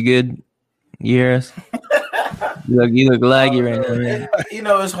 Darnell. You good? You hear us? you look laggy right now, man.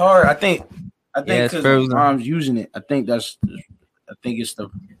 It's hard. I think because mom's using it. I think it's the.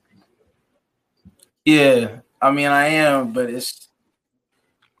 Yeah. I mean, I am, but it's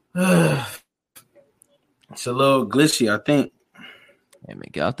a little glitchy, I think. Hey, man,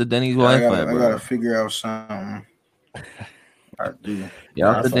 get off the Denny's Wi-Fi, bro. I gotta figure out something. I do. Get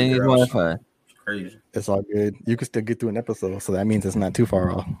off the Denny's Wi-Fi. Crazy. It's all good. You can still get through an episode, so that means it's not too far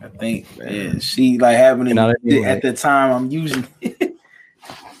off. I think, yeah. See, like happening at the time I'm using it.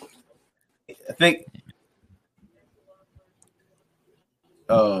 I think.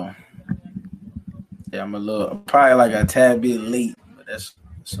 Yeah, I'm probably like a tad bit late, but that's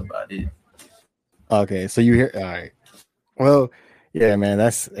about it. Okay, so you hear? All right. Well, yeah, man,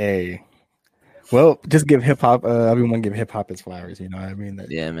 just give hip hop. Everyone give hip hop its flowers. You know what I mean?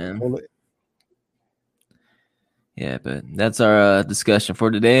 Yeah, man. Yeah, but that's our discussion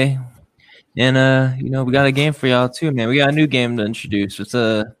for today. And we got a game for y'all too, man. We got a new game to introduce. It's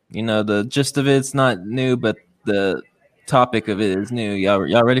the gist of it's not new, but the topic of it is new.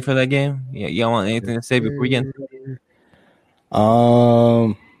 Y'all ready for that game? Yeah, y'all want anything to say before we get?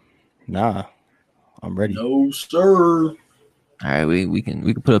 Nah, I'm ready. No, sir. All right, we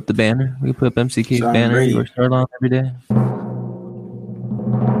can put up the banner. We can put up MCK's banner. Ready. We're start on every day.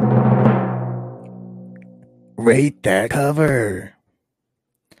 Rate that cover.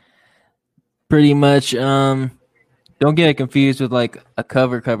 Pretty much. Don't get it confused with like a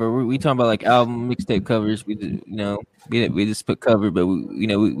cover. We talking about like album mixtape covers. We just put cover, but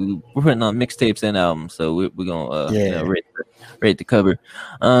we're putting on mixtapes and albums, so we're gonna rate the cover.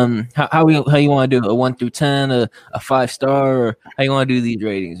 How you want to do it? A 1 through 10, a 5-star, or how you want to do these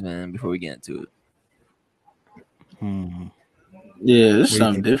ratings, man? Before we get into it. Yeah, this is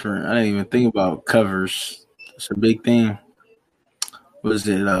something different. I didn't even think about covers. It's a big thing. Was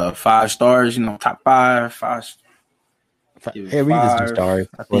it 5 stars? Top 5. Yeah, we just do stars.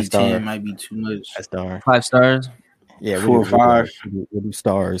 I think 10 might be too much. A star. 5 stars. Yeah, 4 or 5. We'll do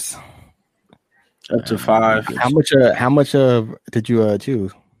stars. Up to 5. How much did you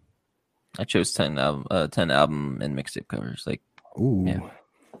choose? I chose 10 album and mixtape covers. Like, ooh, yeah,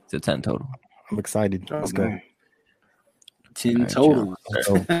 it's a 10 total. I'm excited. Let's go. 10 total.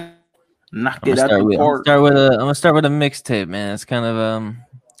 Knock it out the park. I'm gonna start with a mixtape, man. It's kind of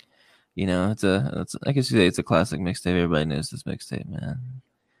it's I guess you say it's a classic mixtape. Everybody knows this mixtape, man.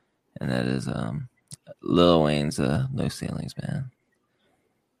 And that is Lil Wayne's No Ceilings, man.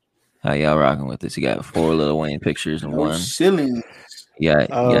 How y'all rocking with this? You got 4 Lil Wayne pictures in one. Ceilings. Yeah.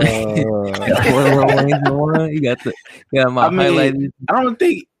 4 Lil Waynes in one. You got my highlighted. I don't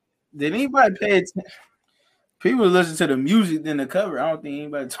think did anybody pay attention. People listen to the music than the cover. I don't think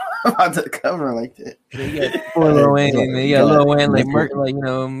anybody talk about the cover like that. You got 4 Lil Wayne, and you got Lil Wayne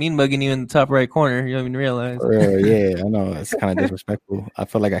mean mugging you in the top right corner. You don't even realize. Yeah, I know. It's kind of disrespectful. I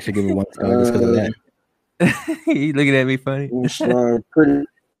feel like I should give it 1 star just because of that. You looking at me funny?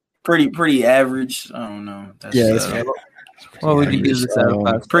 Pretty average. I don't know. That's, what would you give this out of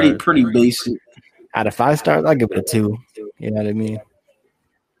 5 stars? Pretty basic. Out of 5 stars, I'll give it a 2. You know what I mean?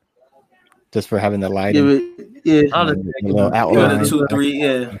 Just for having the light. I'll give it a 2 or 3.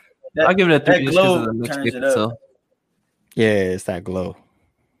 Yeah, I'll give it a 3. That glow turns it up. Yeah, it's that glow.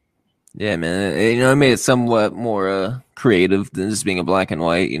 Yeah, man. It made it somewhat more creative than just being a black and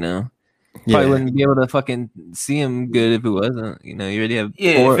white. Probably wouldn't be able to fucking see him good if it wasn't. You already have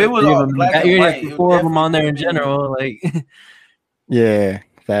 4. If it was all black and white, 4 of them on there in general. Like, yeah,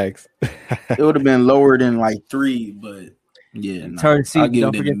 facts. It would have been lower than like 3, but. Yeah, it's hard to see.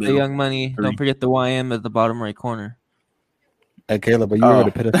 Don't forget the Young Money. 3. Don't forget the YM at the bottom right corner. Hey, Caleb, are you able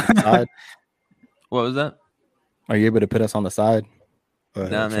to put us on the side? What was that? Are you able to put us on the side?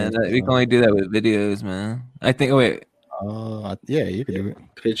 Nah, man. We can only do that with videos, man. I think. Oh, wait. Yeah, you can do it.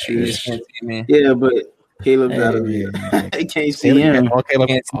 Pictures. Yeah, but Caleb got to. They can't see him. All Caleb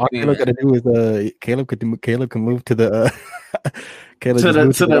got to do is Caleb can move to the. Caleb to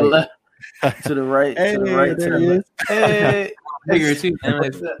the left. To the right, to the right, there he is. Hey, bigger too, man.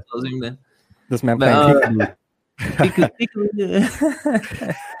 This man playing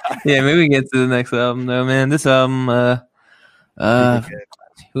yeah, maybe we get to the next album though, man. This album,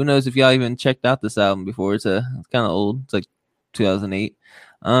 who knows if y'all even checked out this album before? It's kind of old. It's like 2008.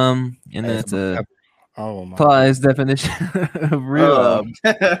 And that's Plies definition of real album.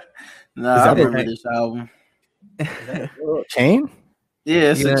 I remember this album. Chain.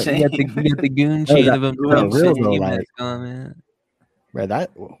 Yeah, it's a chain. You got the goon chain of him. Bro,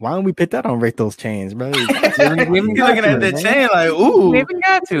 why don't we put that on Rate Those Chains, bro? You're looking at the chain like, ooh. We haven't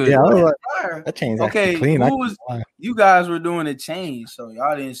got to it. Yeah, I was like, that chain's actually clean. You guys were doing a change, so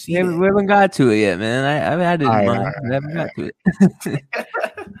y'all didn't see it. We haven't got to it yet, man. I had it in mind. I haven't got to it.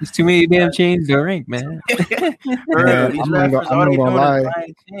 There's too many damn chains to rank, man. Bro, these rappers, all they doing is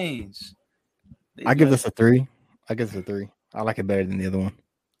buying chains. I give this a 3. I like it better than the other one.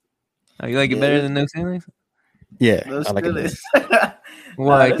 Oh, you like it better than No Ceilings? Yeah, I like it better.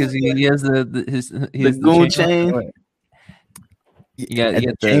 Why? Because he has the goon chain. You got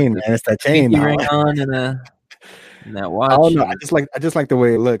the chain, man. It's that chain ring on and that watch. Oh no, I just like the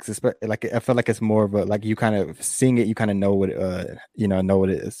way it looks. It's like I feel like it's more of a like you kind of seeing it, you kind of know what know what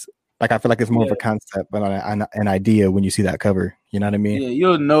it is. Like I feel like it's more of a concept, but an idea when you see that cover. You know what I mean? Yeah,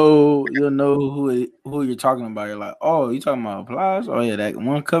 you'll know who you're talking about. You're like, oh, you talking about Plies? Oh yeah, that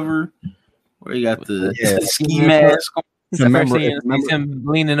one cover where you got the ski mask. It's the first thing you see him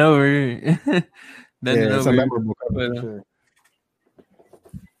leaning over. It's a memorable cover. Sure.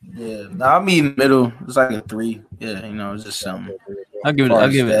 Yeah, I mean middle. It's like a 3. Yeah, it's just something. I'll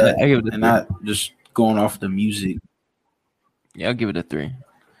give it, and not just going off the music. Yeah, I'll give it a 3.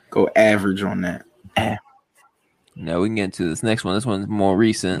 Go average on that. No, we can get into this next one. This one's more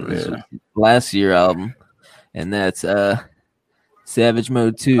recent. This was last year album, and that's Savage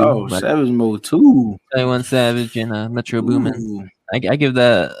Mode 2. Oh, Savage Mode 2. 21 Savage and Metro Boomin. I give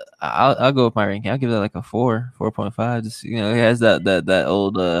that. I'll go with my ranking. I'll give that like a 4.5. Just it has that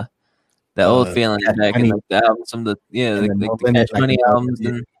old old feeling back in like the album. Some of the Cash Money albums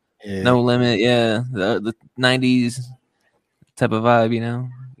and No Limit. Yeah, the 90s type of vibe. You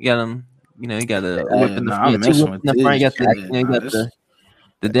got them. You got the whip in the front. You got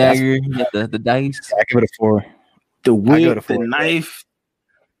the dagger. You got the dice. I give it a 4. The whip, the knife.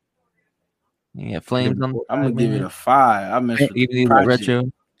 Yeah, flames on. I'm gonna give it a 5. I mess with the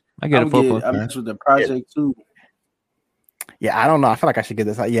retro. I get a 4.5. I mess with the project too. Yeah, I don't know. I feel like I should give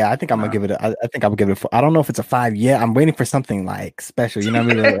this. Yeah, I think I'm gonna give it. I think I'm gonna give it a 4. I don't know if it's a 5 yet. I'm waiting for something like special. You know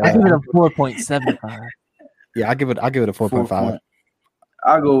what I mean? I give it a 4.75. Yeah, I'll give it a 4.5.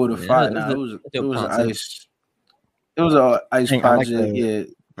 I'll go with a 5. Now it was an ice. It was an ice project.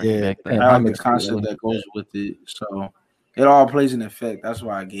 Yeah. I like the concept that goes with it. So it all plays an effect. That's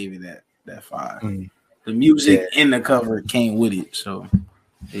why I gave it that 5. The music and the cover came with it. So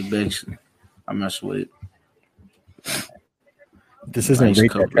it basically, I mess with it. This isn't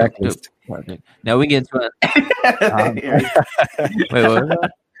rate that track list. Now we get to it. Wait,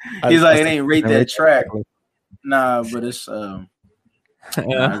 what? He's like, it ain't rate that track. Nah, but it's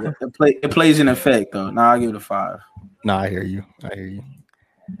it plays an effect though. Nah, I'll give it a 5. No, I hear you.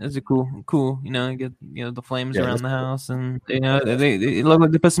 It's a cool. You get the flames around the house, and they look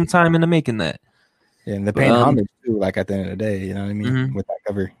like they put some time into making that. Yeah, and they're paying homage too. Like at the end of the day, you know what I mean, with that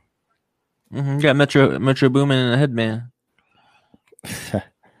cover. You got Metro Boomin and a headband.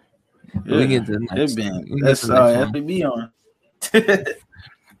 We get to the next. That's FBB on.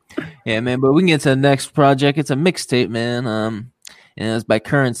 Yeah, man. But we can get to the next project. It's a mixtape, man. And it's by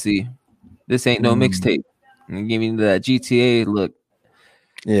Currency. This ain't no mixtape. I'm giving you that GTA look.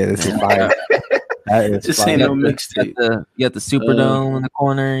 Yeah, this is fire. This ain't no mixtape. You got the Superdome in the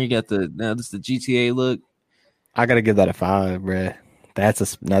corner. You got the GTA look. I gotta give that a 5, bruh.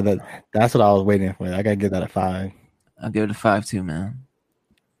 That's what I was waiting for. I gotta give that a 5. I'll give it a 5 too, man.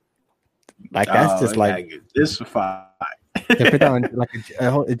 Like that's just like this a 5. Put on like a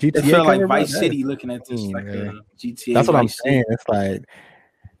GTA. It felt like Vice City looking at this like a GTA. That's what I'm saying. It's like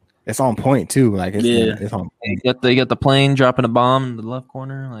it's on point too. Like it's on point. You got the plane dropping a bomb in the left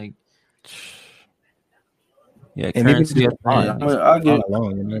corner. Like Currency. I'll give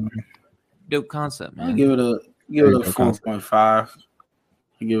it dope concept, man. I'll give it a 4.5. I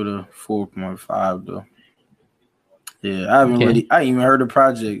give it a 4.5 though. Yeah, I ain't even heard the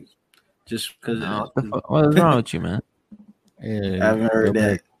project just because. What is wrong with you, man? Yeah, I haven't heard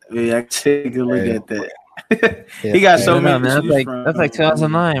that. Maybe I take a look at that. He got so many. Man. That's like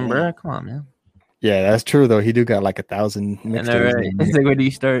 2009, bro. Come on, man. Yeah, that's true though. He do got like 1,000 mixtapes. Right. It's like, where do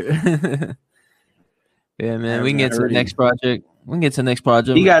you start? Yeah, man. We can get to the next project.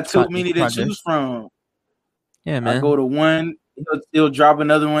 He got too many to choose from. Yeah, man. I go to one. He'll drop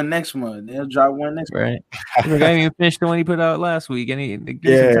another one next month. He'll drop one next month. Right. I didn't even finish the one he put out last week. That's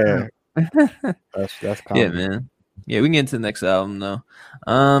common. Yeah, man. Yeah, we can get into the next album though.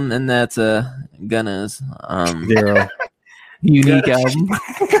 And that's Gunna's Zero. Unique album.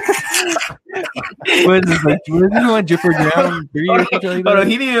 What is this like? What is this one? Dripper Ground 3 or something like that? Hold on,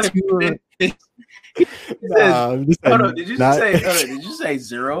 he didn't. Hold on, did you say 0? Did you say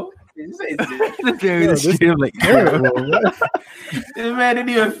 0? Like zero. This man didn't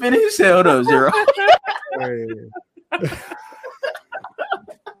even finish. Hold up, 0.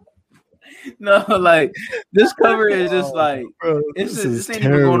 No, like this cover is just like this ain't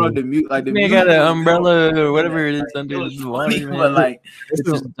even going on the mute. Like the man got an umbrella or whatever it is under the water, but like it's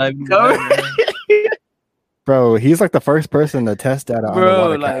just cover. Bro, he's like the first person to test that out.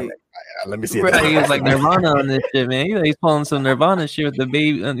 Bro, like let me see. He was like Nirvana on this shit, man. He's pulling some Nirvana shit with the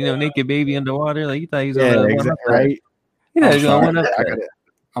baby, naked baby underwater. Like he thought he was exactly right. Going up.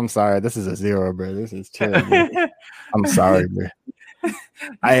 I'm sorry, this is a 0, bro. This is terrible. I'm sorry, bro.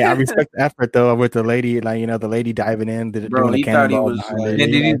 I respect the effort though with the lady, like the lady diving in. Bro, he thought he was.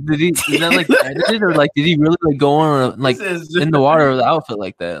 Did he? Is that like edited or like did he really like go on like in the water with the outfit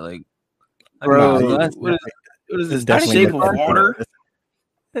like that? Like, bro, what is this? That shape of water?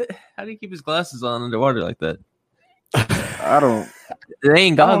 How do you keep his glasses on underwater like that? I don't. They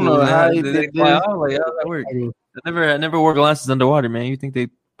ain't goggles. How did they fly out? Like, how does that work? I never wore glasses underwater, man. You think they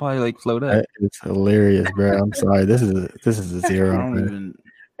probably like float up? It's hilarious, bro. I'm sorry. This is a 0.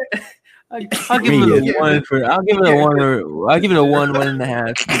 I'll give it a 1 for. I'll give it a 1 or I'll give it a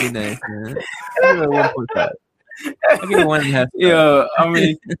 1.5. Pretty nice, man. I'll give it a 1.5. I'll give it 1.5. Yeah, I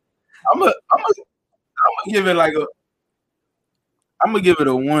mean, I'm gonna give it like a. I'm gonna give it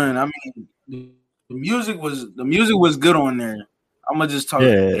a 1. I mean, the music was good on there. I'm gonna just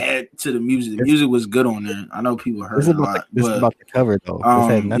add to the music. The music was good on there. I know people heard it a lot. This is about the cover though.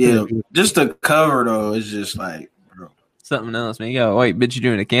 Just the cover though is just like, bro, something else, man. You got a white bitch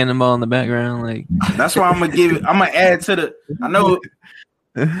doing a cannonball in the background, like. That's why I'm gonna give it. I'm gonna add to the. I know.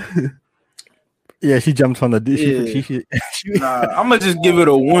 Yeah, she jumps on the. Nah, I'm gonna just give it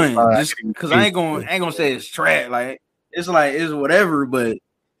a 1, just because I ain't gonna say it's trash. Like it's whatever, but.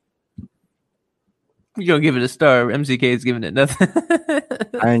 You gonna give it a star? MCK is giving it nothing.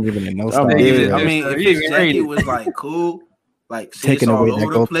 I ain't giving it no star. I mean, if his jacket was like cool, like taking away that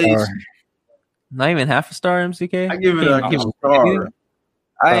gold star. Not even half a star, MCK. I give it a star.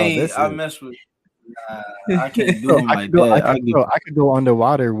 I mess with. I can't do it like that. I could go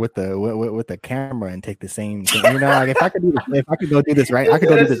underwater with the camera and take the same thing. You know, like if I could go do this right, I could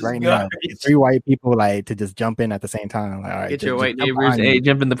go do this right now. 3 white people like to just jump in at the same time. Like, all right, get your white neighbors. Hey,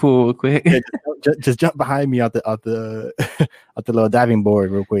 jump in the pool quick. Yeah, just jump behind me out the little diving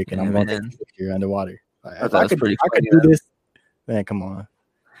board real quick, and I'm going to take a picture underwater. Like, if I could do this, man, come on,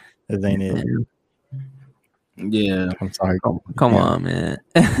 this ain't it. Yeah, I'm sorry. Come on, man.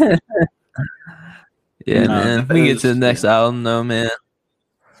 Yeah, man. We get to the next album, though, man.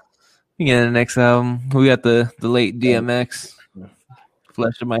 We get to the next album. We got the late DMX,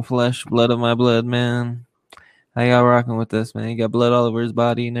 Flesh of My Flesh, Blood of My Blood, man. How y'all rocking with this, man? He got blood all over his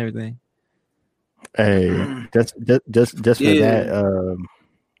body and everything. Hey, just for that,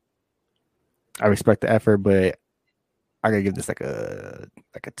 I respect the effort, but I gotta give this like a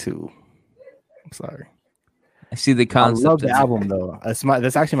 2. I'm sorry. I see the concept. I love the album though.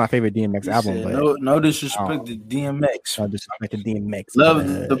 That's actually my favorite DMX album. But no disrespect to DMX. No disrespect to DMX. Love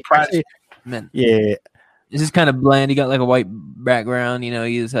the project, man. Yeah, it's just kind of bland. He got like a white background. You know,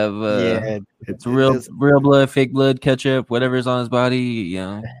 he just have it's real blood, fake blood, ketchup, whatever's on his body. You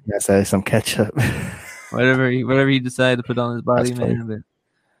know, that's some ketchup. whatever he decided to put on his body, man. But,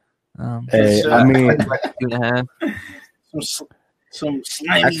 hey, I mean, like 2.5. Some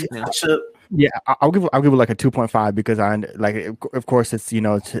slimy ketchup. Yeah, I'll give it like a 2.5 because of course it's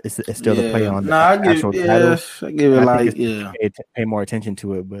it's still the play on the actual title. I give it pay more attention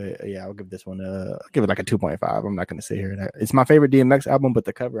to it, but yeah, I'll give this one I'll give it like a 2.5. I'm not gonna sit here and it's my favorite DMX album, but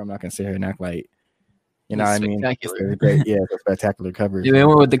the cover I'm not gonna sit here and act like what I mean. It's great. Yeah, it's a spectacular cover. Yeah, we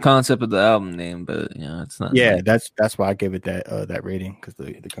went with the concept of the album name, but it's not. Yeah, that's why I gave it that rating because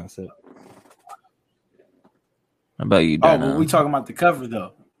the concept. How about you? Oh, but we talking about the cover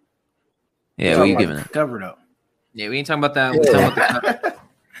though. Yeah, we giving it cover though. Yeah, we ain't talking about that.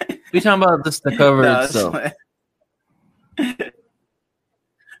 We talking about the cover itself.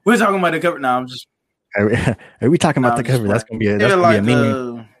 We're talking about the cover. No, I'm just. Are we talking about the cover? That's gonna be a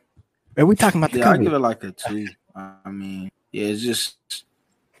meme. Are we talking about the cover? I give it like a 2. I mean, yeah, it's just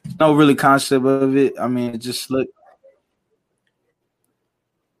no really concept of it. I mean, it just look.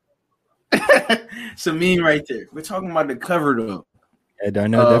 It's a meme right there. We're talking about the cover though. Yeah, I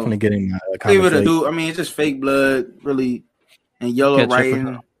know, definitely getting give it a do. I mean, it's just fake blood, really, and yellow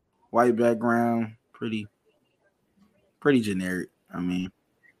writing, white background, pretty generic. I mean,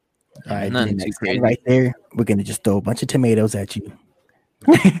 all right, right there, we're gonna just throw a bunch of tomatoes at you.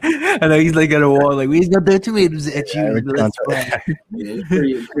 I know he's like at a wall, like we just got the tomatoes at you. Yeah,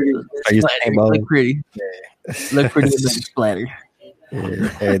 pretty. Look pretty. Yeah. Look pretty in the splatter. Yeah,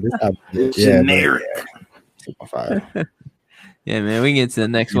 hey, this generic. 2.5. Yeah, man, we can get to the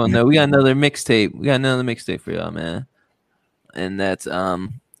next one though. We got another mixtape for y'all, man. And that's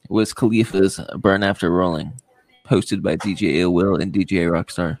Wiz Khalifa's Burn After Rolling, hosted by DJ Ill Will and DJ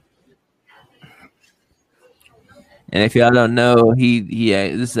Rockstar. And if y'all don't know,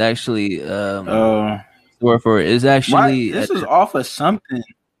 this is actually for it is actually this is off of something.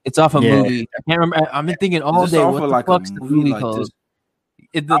 It's off a movie. I can't remember. I've been thinking all day. What the fuck's the movie called?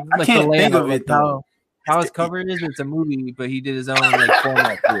 I can't think of it though. How it's covered is it's a movie, but he did his own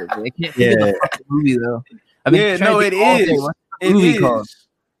format to it. I can't think of the fucking movie though. It is. What's the movie called?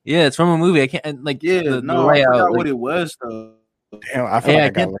 Yeah, it's from a movie. I can't the layout. I forgot what it was though. Damn, I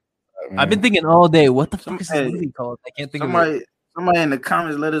feel I've been thinking all day. What the fuck is this movie called? I can't think of it. Somebody in the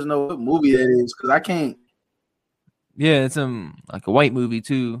comments let us know what movie that is because I can't. Yeah, it's like a white movie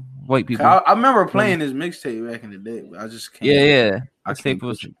too. White people. I remember playing this mixtape back in the day, but I just can't. Yeah. Mixtape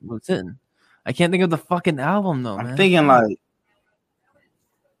was in. I can't think of the fucking album though, man. I'm thinking like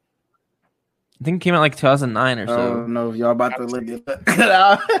I think it came out like 2009 or so. I don't know if y'all about to look it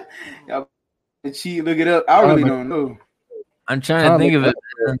up. Y'all cheat, look it up. I really don't know. I'm trying to think of it.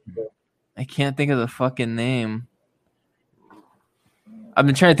 I can't think of the fucking name. I've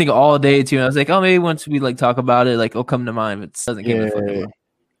been trying to think all day too. And I was like, oh, maybe once we like talk about it, like it'll come to mind. But it doesn't come to fucking mind.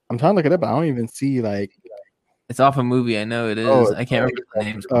 I'm trying to look it up, but I don't even see like. It's off a movie. I know it is. I can't remember the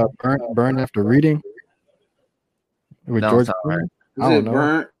names. Burn After Reading. With George. I don't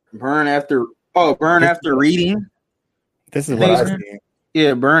know. Burn After. Oh, Burn After Reading. This is what I see.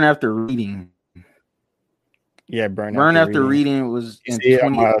 Yeah, Burn After Reading. Yeah, Burn After Reading was in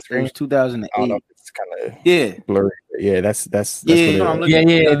 2008. It's kind of blurry. Yeah, that's I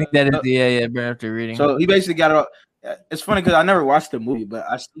think that is. Yeah, Burn After Reading. So he basically got it. It's funny because I never watched the movie, but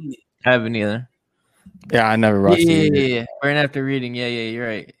I seen it. I haven't either. Yeah, I never watched it. Yeah. Burn After Reading. Yeah, you're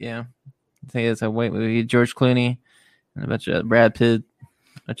right. Yeah, I think it's a white movie. George Clooney and a bunch of Brad Pitt,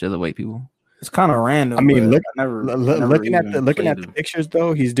 a bunch of other white people. It's kind of random. I mean, looking at the pictures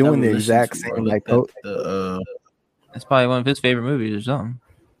though, he's doing the exact same like. That's probably one of his favorite movies or something.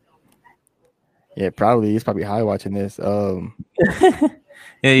 Yeah, probably. He's probably high watching this. Yeah,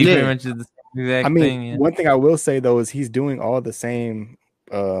 pretty much is the exact thing. Yeah. One thing I will say though is he's doing all the same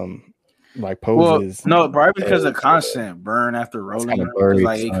like poses. Well, no, probably because of constant burn after rolling.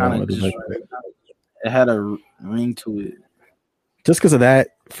 Like it kind of just it had a ring to it. Just because of that,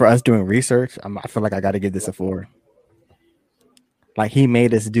 for us doing research, I feel like I got to give this a 4. Like he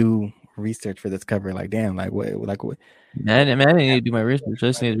made us do research for this cover. Like, damn, like what? Man, I didn't need to do my research. I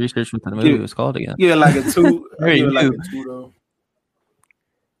just need to research what the movie was called again. Yeah, like a 2. Like a 2 though.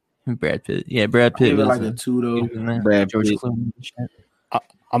 Brad Pitt. Yeah, Brad Pitt. Was like a 2 though. Brad George Pitt. Clooney.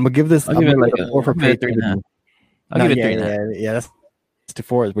 I'm gonna give this. I'll give it like a 4 for Pitt. I'll give it 3.5. Yeah, that's to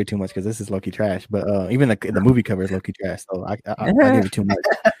 4 is way too much because this is low-key trash. But even the movie cover is low-key trash, so I give it too much.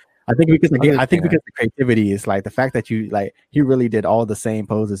 I think because the creativity is like the fact that he really did all the same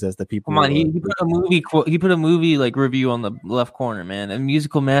poses as the people. Come on, he put a movie he put a movie like review on the left corner, man. A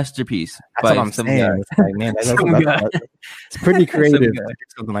musical masterpiece. That's what I'm saying. It's like, man, it's pretty creative.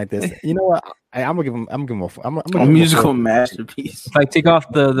 Something like this. You know what? I'm gonna give him a musical masterpiece. If I take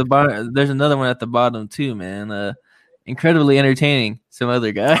off the bottom, there's another one at the bottom too, man. Incredibly entertaining. Some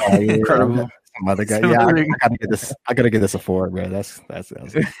other guy. Oh, yeah. Incredible. Some other guy. Yeah, I gotta give this a 4, bro. That's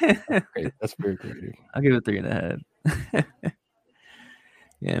great. That's pretty creative. I'll give it 3.5.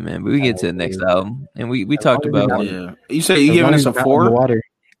 Yeah, man. But we get to the next album, and we talked about. Yeah, you say you giving us a 4? Water.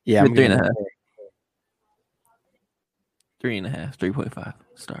 Yeah, I'm 3.5. 3.5. 3.5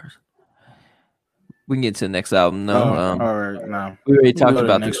 stars. We can get to the next album. No, all right. No, we already talked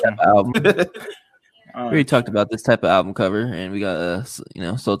about this album. We already talked about this type of album cover, and we got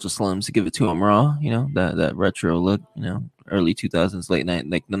Soulja Slims to give it to him raw. You know that retro look. You know, early 2000s, late night,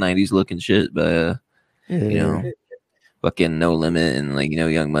 like the 90s look and shit. But fucking No Limit and like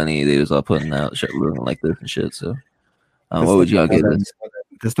Young Money, they was all putting out shit looking like this and shit. So, what would y'all give this?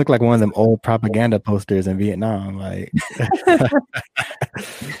 This looked like one of them old propaganda posters in Vietnam, like.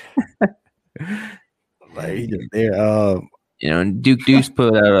 Like he just there. And Duke Deuce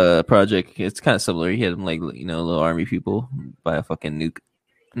put out a project. It's kind of similar. He had them like little army people buy a fucking nuke.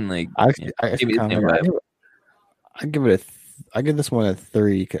 And like I give this one a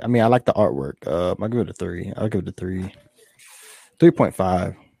 3. I mean, I like the artwork. I'll give it a 3. I'll give it a 3. 3.5.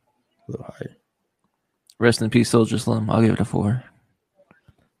 A little higher. Rest in peace, Soulja Slim. I'll give it a 4.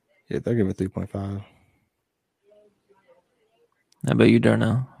 Yeah, I'll give it 3.5. How about you,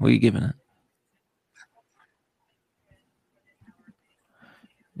 Darnell? What are you giving it?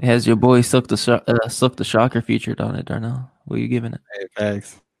 It has your boy Silk the Shocker featured on it, Darnell. What are you giving it? Hey,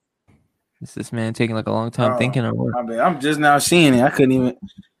 thanks. Is this man taking like a long time thinking or what? I'm just now seeing it. I couldn't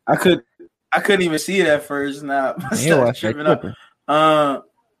even see it at first. Now tripping up.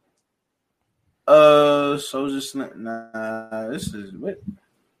 Soulja Slim. Nah, this is what.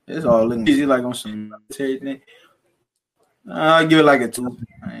 It's all looking easy like on some military thing. I'll give it like a 2.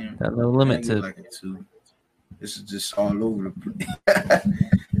 That No Limit to like a 2. This is just all over the place.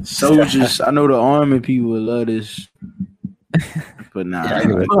 Soldiers, I know the army people would love this, but nah, I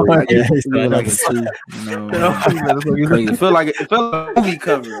give it like a 2. It felt like a movie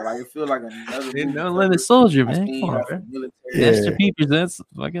cover. Like it felt like another. No Limit Soldier, man. Come on, man. Master P presents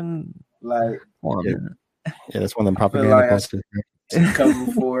fucking like. Yeah, that's one of them propaganda posters.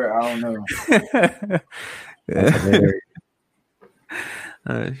 Cover for it, I don't know.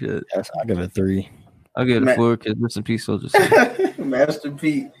 Oh shit! I'll give it a 3. I'll give it a 4 because rest in peace, Soldier. Master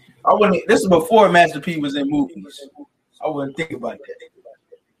P. I wouldn't. This is before Master P was in movies. I wouldn't think about that.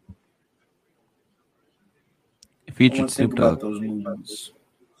 It featured Snoop Dogg. Those movies.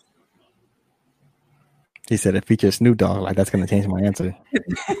 He said it features Snoop Dogg. Like, that's gonna change my answer.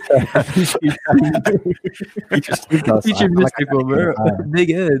 Features Snoop Dogg. Feature mystical, bro.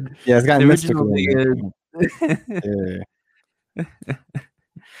 Big Ed. Yeah, it's got the mystical. Big Ed.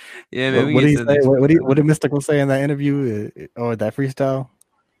 Yeah, man. What did he say? What did Mystical say in that interview or that freestyle?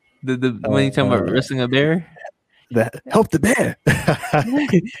 When you talking about wrestling a bear? Help the bear.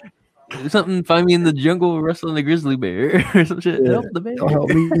 Something, find me in the jungle wrestling a grizzly bear or some shit. Yeah. Help the bear. Don't help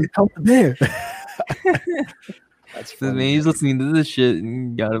me. Help the bear. That's funny. Man, he's listening to this shit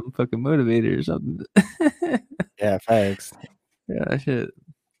and got him fucking motivated or something. Yeah, facts. Yeah, shit.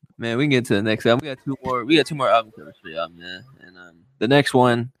 Man, we can get to the next album. We got two more album covers for y'all, man. And the next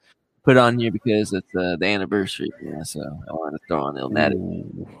one put on here because it's the anniversary. Yeah, so I wanted to throw on Illmatic.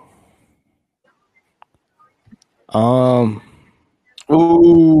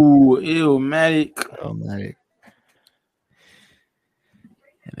 Ooh, Illmatic.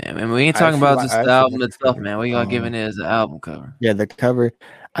 Man, we ain't talking about just the album itself, man. We got giving it as an album cover. Yeah, the cover.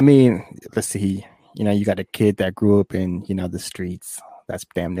 I mean, let's see. You know, you got a kid that grew up in, you know, the streets. That's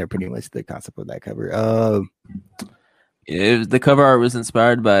damn near pretty much the concept of that cover. The cover art was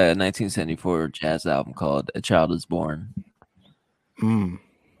inspired by a 1974 jazz album called "A Child Is Born."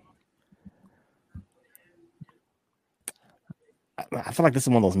 I feel like this is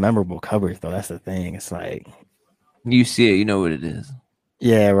one of those memorable covers, though. That's the thing. It's like you see it, you know what it is.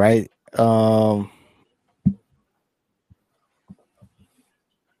 Yeah, right. I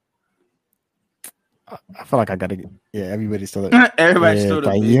feel like I gotta get. Yeah, everybody's still. Everybody's still.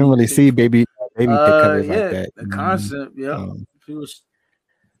 Like, you don't really see baby covers like that. The concept, yeah.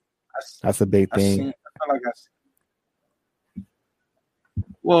 That's a big thing.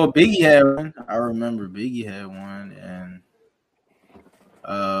 Well, Biggie had one. I remember Biggie had one, and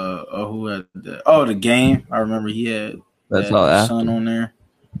who had the Game. I remember he had all after. Son on there.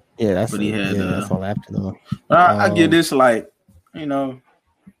 Yeah, that's but he had that's all after though. But I give this like, you know,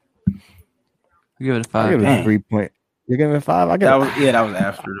 give it a 5. I give it a 3 point. You're giving it a 5. That was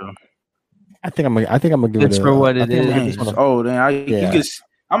after though. I think I'm gonna give it for what it is.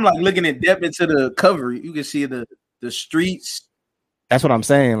 I'm like looking at depth into the cover. You can see the streets. That's what I'm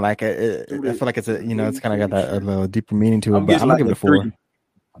saying. Like, I feel like it's a, you know, it's kind of got that a little deeper meaning to it. But I'm gonna give it a 4.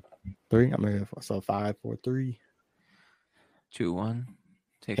 3. I'm gonna give it 5, 4, 3, 2, 1.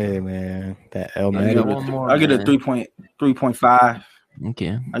 Hey man, that Illmatic. I'll get a 3.5.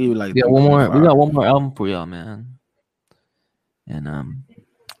 Okay. I'll give it like we got one more album for y'all, man. And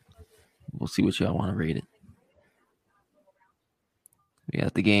we'll see what y'all want to rate it. We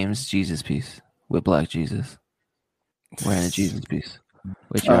got The Game's Jesus Piece with Black Jesus. Wearing a Jesus piece.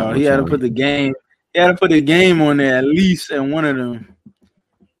 He had to put the Game. He had to put the Game on there at least in one of them.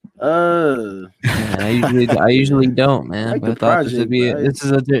 I usually don't, man. But I thought this would be this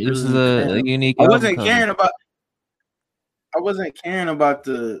is a unique. I wasn't caring about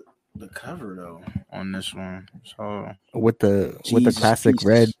the cover though on this one. So with the classic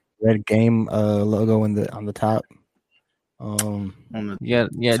red Game logo on the top. Jesus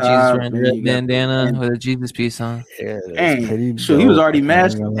wearing a red bandana with a Jesus piece on. Yeah, so he was already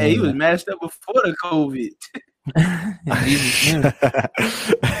masked. Hey, he was masked up before the COVID.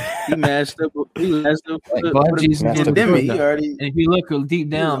 He masked up. He was masked up for the pandemic. He already. And if you look deep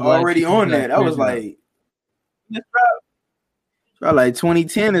down, already on that. I was like, it's probably like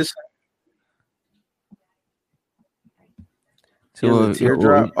 2010 is. So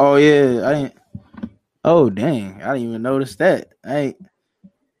teardrop. Oh yeah, I didn't. Oh dang, I didn't even notice that. I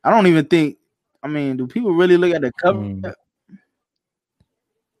don't even think. I mean, do people really look at the cover?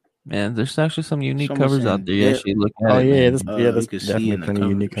 Man, there's actually some unique covers out there. You actually look at. There's definitely plenty of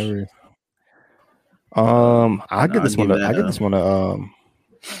unique covers. I give this one. I give this one a.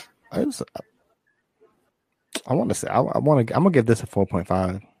 I want to say. I'm gonna give this a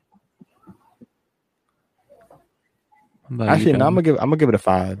 4.5. Actually, no. I'm gonna give it a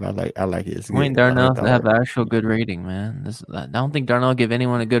 5. I like it. Wayne Darnell to have an actual good rating, man. I don't think Darnell give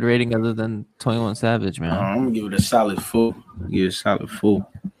anyone a good rating other than 21 Savage, man. I'm gonna give it a solid 4. Give it a solid 4.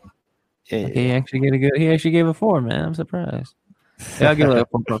 Yeah. He actually gave a 4, man. I'm surprised. Yeah, I'll give it like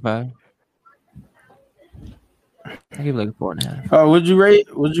a 4.5. I'll give it like a 4.5. Oh, would you rate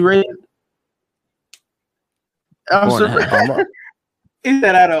it? I'm surprised. Is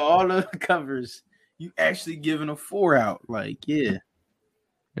that out of all the covers, you actually giving a 4 out? Like, yeah.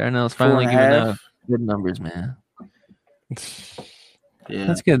 Darnell's finally giving out good numbers, man. Yeah,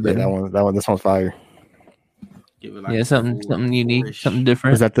 that's good. Yeah, this one's fire. Give it like something unique, something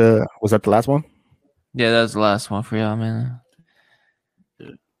different. Was that the last one? Yeah, that was the last one for y'all, man.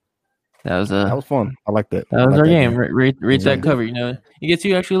 That was fun. I like that. That was our game. Read that cover. You know, it gets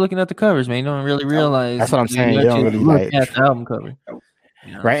you actually looking at the covers, man. You don't really realize. That's what I'm saying. You don't really look at the album cover.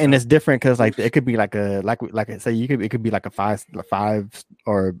 You know, right, and it's different because like it could be like like I say it could be like a five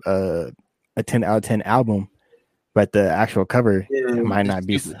or a 10 out of 10 album, but the actual cover might not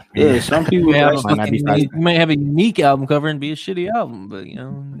be. Some people might not be. You might have a unique album cover and be a shitty album, but you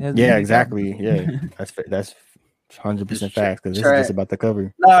know. Yeah, exactly. Yeah, that's 100% facts because this is just about the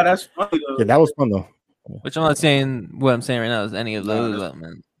cover. No, that's funny though. Yeah, that was fun though. Which I'm not saying what I'm saying right now is any of those,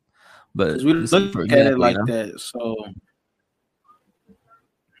 man. But we look at it like that, so.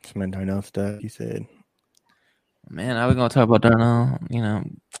 Some Darnell stuff, he said. Man, how we gonna talk about Darnell? You know,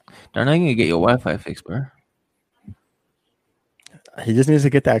 Darnell, you need to get your Wi-Fi fixed, bro. He just needs to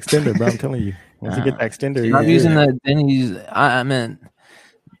get that extender, bro. I'm telling you. Once you get that extender, I'm using that Denny's. I meant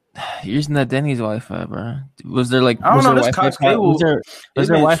using that Denny's Wi-Fi, bro. Was there like I don't know? This Cox cable. Was there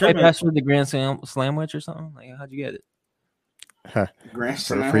Wi-Fi password the Grand Slamwich or something? Like, how'd you get it? Grand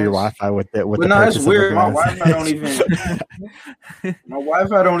for free Wi-Fi with it. But no, it's weird. My Wi-Fi don't even. My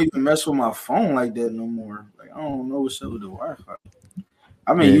Wi-Fi don't even mess with my phone like that no more. Like I don't know what's up with the Wi-Fi.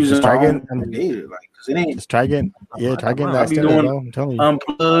 I've been using it data, like because it ain't. Just try getting that extender, bro. I'm telling you.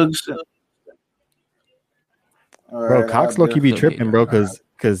 Unplugs. Bro, Cox low-key be tripping, bro, because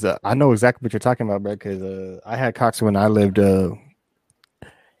I know exactly what you're talking about, bro. Because I had Cox when I lived there,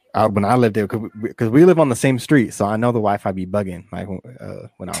 because we live on the same street, so I know the Wi-Fi be bugging. Like when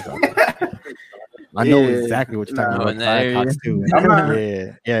I was out there. I know exactly what you're talking about. That Cox too.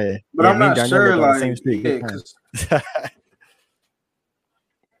 Yeah. But I'm not sure, like, same street.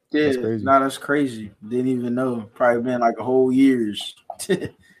 That's crazy. Didn't even know. Probably been like a whole years.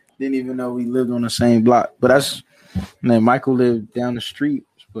 Didn't even know we lived on the same block. But Michael lived down the street.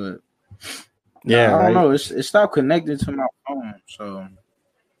 But I don't know. It stopped connecting to my phone, so.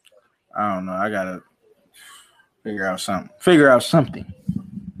 I don't know. I gotta figure out something.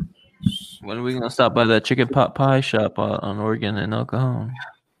 When are we gonna stop by that chicken pot pie shop on Oregon and El Cajon?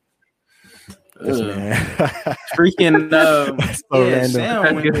 Freaking so random.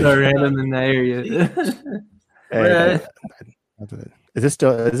 Sam it's so random in that area. Is this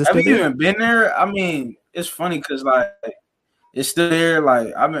still? Have you even been there? I mean, it's funny because like it's still there.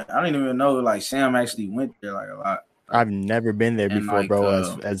 Like I didn't even know like Sam actually went there like a lot. I've never been there before, like,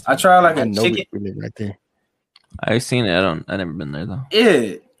 bro. As I tried like a chicken. Right there. I've seen it. I never been there though.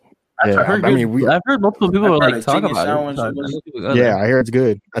 Yeah. I've heard multiple people like talk about it. Yeah, I hear it's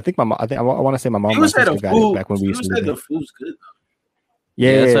good. I want to say my mom got it back when we used to live there. The food's good.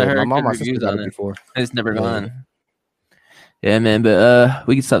 Yeah, my mom and sister got it before. It's never gone. Yeah, man. But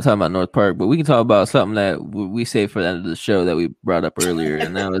we can stop talking about North Park, but we can talk about something that we saved for the end of the show that we brought up earlier,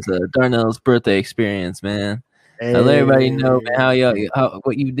 and that was Darnell's birthday experience, man. Hey. Let everybody know, man,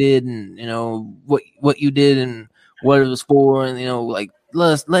 what you did, and you know what you did, and what it was for, and you know, like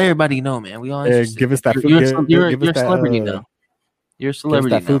let everybody know, man. We all give us that. You're a celebrity now. You're a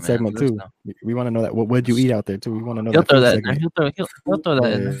celebrity. That food segment too. We want to know that. What did you eat out there too? We want to know. He'll throw that in there. He'll throw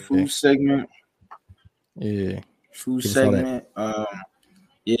that in there. Food segment. Yeah. Food segment.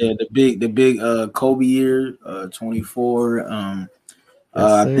 The big Kobe year, 24.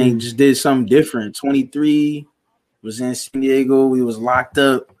 I think just did something different. 23. Was in San Diego. We was locked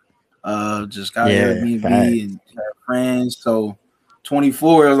up. Just got Airbnb and had friends. So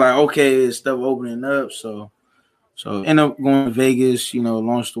 24, I was like, okay, stuff opening up. So end up going to Vegas. You know,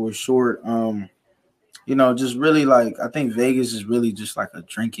 long story short, you know, just really like I think Vegas is really just like a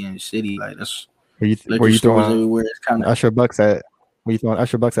drinking city. Like that's were you throwing everywhere. It's kind of Usher bucks at. Were you throwing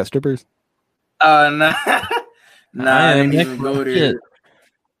Usher bucks at strippers? Nah, I didn't even go there.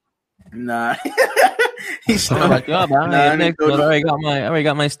 Nah. He's still like, I already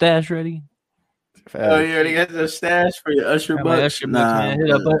got my stash ready. Oh, you already got the stash for your Usher bucks? I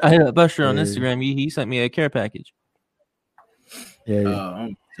hit up Usher on Instagram. He sent me a care package. Yeah.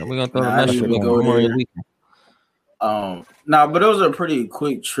 So we're gonna throw the Usher Memorial Weekend. But it was a pretty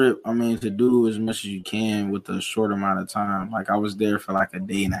quick trip. I mean, to do as much as you can with a short amount of time. Like I was there for like a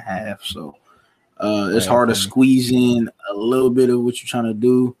day and a half, so it's hard to squeeze in a little bit of what you're trying to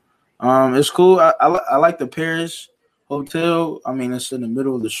do. It's cool. I like the Paris Hotel. I mean, it's in the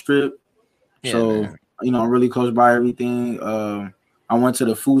middle of the strip, so you know, I'm really close by everything. I went to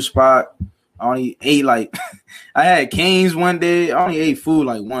the food spot. I only ate like I had Cane's one day. I only ate food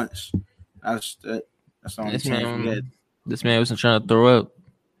like once. That's the only time we had. This man wasn't trying to throw up.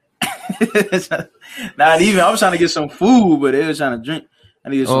 Not even. I was trying to get some food, but they was trying to drink. I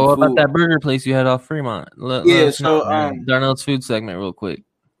needed some food. About that burger place you had off Fremont? Darnell's food segment, real quick.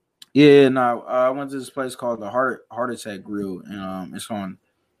 Yeah, I went to this place called the Heart Attack Grill, and it's on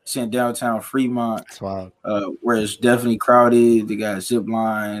in downtown Fremont. That's wild. Where it's definitely crowded. They got zip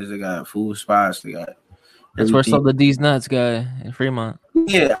lines. They got food spots. They got. That's where some of the D's Nuts guy in Fremont.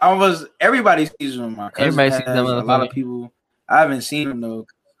 Yeah, everybody sees them. My cousin everybody sees them. A lot of people. I haven't seen him though.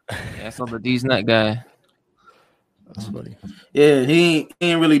 Yeah, I saw the D's Nut guy. That's funny. Yeah, he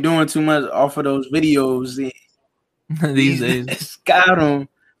ain't really doing too much off of those videos these days. It's got him.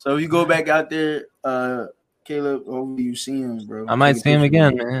 So if you go back out there, Caleb, hopefully you see him, bro. I might see him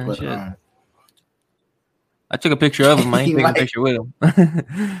again, man. But, I took a picture of him. I ain't taking a picture with him.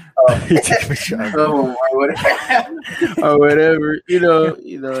 Or whatever. You know.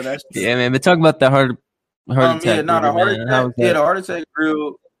 That's yeah, man. But talk about the heart attack. Yeah, no, the heart attack. Yeah, the heart attack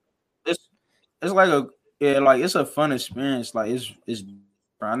grill. It's like it's a fun experience. Like it's.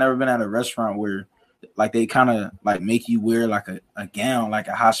 I've never been at a restaurant where like they kind of like make you wear like a gown, like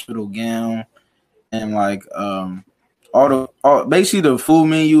a hospital gown, and like basically the food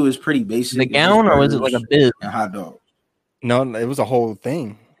menu is pretty basic. The gown, or was it like a bib and hot dog? No, it was a whole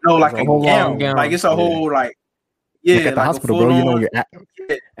thing. No, like a whole gown. Like it's a whole like like at the hospital, bro. You know your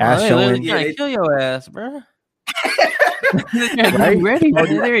ass showing. Yeah, they kill your ass, bro. Right? Ready? They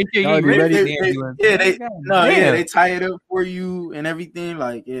tie it up for you and everything.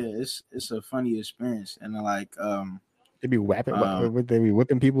 Like, yeah, it's a funny experience, and like they be whipping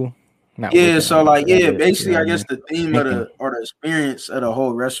people. Not yeah, so like basically, I guess the theme of the experience of the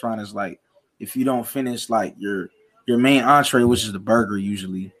whole restaurant is like if you don't finish like your main entree, which is the burger,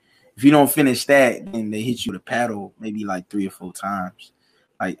 usually if you don't finish that, then they hit you with a paddle maybe like 3 or 4 times.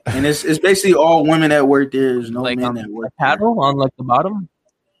 Like, and it's basically all women that work there. There's no like men that work paddle there. On like the bottom.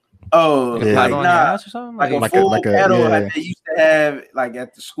 Oh, like paddle on your ass or something? Like a full paddle like they used to have like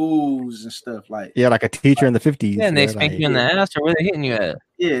at the schools and stuff. Like like a teacher in the 50s. Yeah, and they spank you in the ass, or where they hitting you at?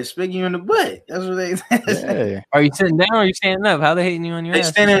 Yeah, spank you in the butt. That's what they. Yeah. Are you sitting down or are you standing up? How they hitting you on your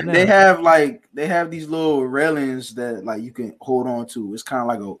ass? They have these little railings that like you can hold on to. It's kind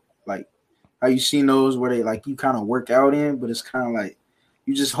of like how you seen those where they like you kind of work out in, but it's kind of like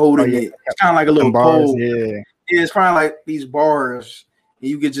you just holding it. It's kind of like a little pole. Yeah, it's kind of like these bars. And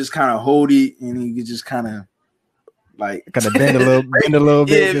you could just kind of hold it, and you could just kind of like bend a little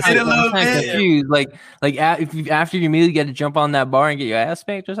bit. Yeah, bend a little bit. Confused. Like if after your meal, you got to jump on that bar and get your ass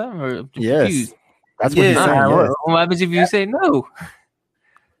spanked or something. Or yes, that's what he's saying. Yes. What happens if you say no?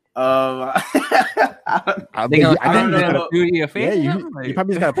 I think you're gonna do you a favor. Yeah, you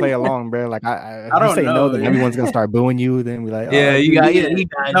probably just gotta play along, bro. Like I don't say no, then everyone's gonna start booing you. Then we like, you got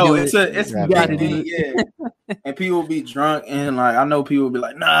no, it's a big thing, yeah. And people be drunk, and like I know people be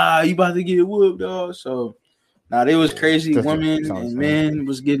like, nah, you about to get whooped, dog. So they was crazy. Women and men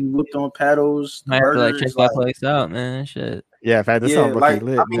was getting whooped on paddles. I have to like check that place out, man. Shit. Yeah, in fact, this sounds like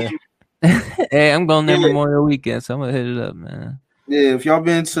lit. Hey, I'm going there Memorial Weekend, so I'm gonna hit it up, man. Yeah, if y'all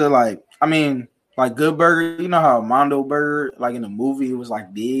been to like Good Burger, you know how Mondo Burger, like in the movie, it was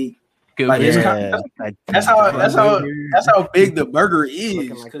like big. Like that's how big the burger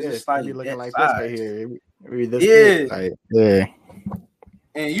is because it's like looking like this right here. Yeah.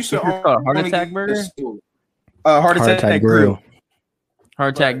 And you should call Heart Attack Burger. Heart Attack Grill.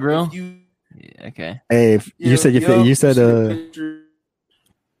 Heart Attack Grill. Yeah, okay. Hey, you said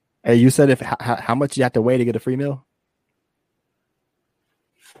how much you have to weigh to get a free meal?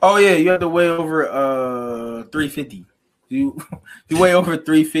 Oh yeah, you have to weigh over 350. You weigh over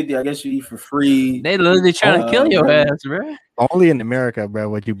 350, I guess you eat for free. They literally trying to kill your ass, bro. Only in America, bro,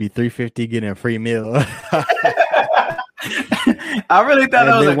 would you be 350 getting a free meal? I really thought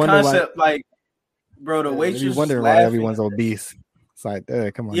that was a concept, like, bro, the waitress. You wondering why everyone's obese. It's like,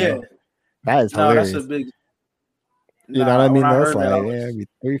 come on. Yeah, bro. That is hilarious. That's a big. You know what I mean? That's like, be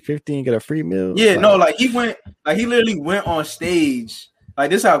 350 and get a free meal. Yeah, he literally went on stage. Like,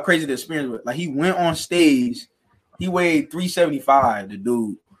 this is how crazy the experience was. Like, he went on stage. He weighed 375, the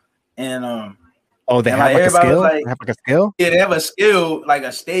dude. And they have like a scale? They have like a scale? Yeah, they have a scale, like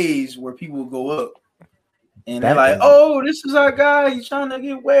a stage where people go up. And they're like, oh, this is our guy. He's trying to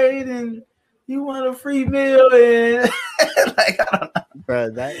get weighed and he want a free meal. And like, I don't know. Bro,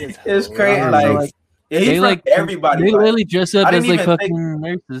 that is it's crazy. Like they like everybody. They literally dress up as like fucking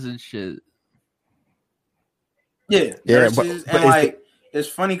nurses and shit. Yeah, nurses, but and like it's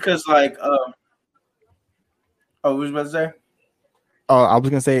funny because like what was you about to say? Oh, I was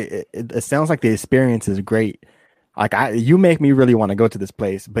gonna say it sounds like the experience is great. Like you make me really want to go to this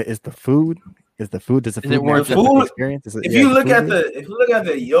place, but is the food? Does the food experience? If you look at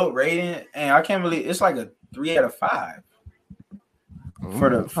the Yelp rating, and I can't believe it's like a 3 out of 5. For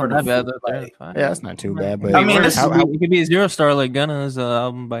the bad, like, yeah, that's not too bad. But I mean, it could be a 0-star like Gunna's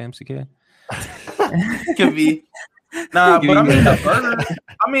album by MCK. Could be. Nah, but I mean the burger.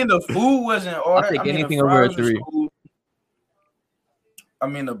 I mean the food wasn't all I'll that. take I mean, anything over a 3. Cool. I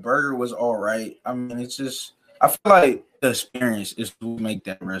mean the burger was all right. I mean it's just I feel like the experience is to make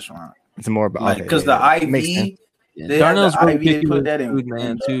that restaurant. It's more about like because the IV. They Darnell's the IV, they put that in food,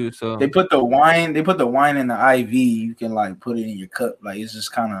 man, too. So they put the wine in the IV. You can like put it in your cup. Like it's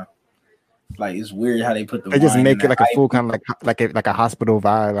just kind of like it's weird how they put the. They just make it like IV. a full kind of like a hospital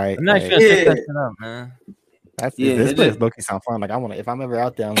vibe. Like I'm not sure to set that up, man. That's this place low-key sound fun. Like I want to. If I'm ever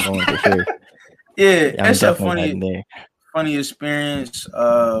out there, I'm going for sure. Yeah, that's a funny experience.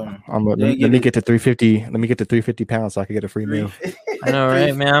 Let me get to 350. Let me get to 350 pounds so I can get a free meal. I know,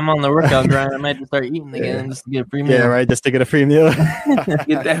 right, man? I'm on the workout grind. I might just start eating again just to get a free meal. Yeah, right. Just to get a free meal.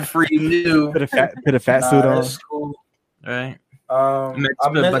 Get that free meal. Put a fat suit on. That's cool. Right.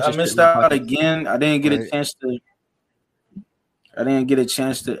 I missed out again. I didn't get a chance to. I didn't get a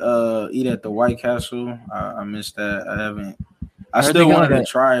chance to eat at the White Castle. I missed that. I haven't. I still wanted to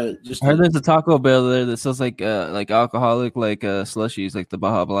try it. I heard there's a Taco Bell there that sells like alcoholic slushies, like the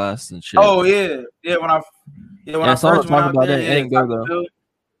Baja Blast and shit. Oh yeah. When I first went out there, it didn't go though.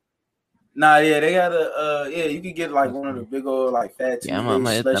 Nah, yeah, they got you could get like one of the big old like fat. Yeah, I'm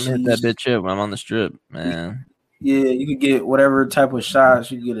gonna hit that bitch up when I'm on the strip, man. Yeah, you could get whatever type of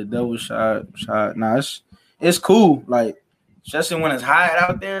shots. You can get a double shot. Nah, it's cool. Like especially when it's hot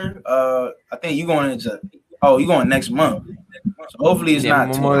out there. I think you going next month. So hopefully it's not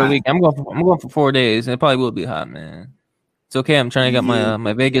Memorial Week. I'm going for 4 days. It probably will be hot, man. It's okay. I'm trying to get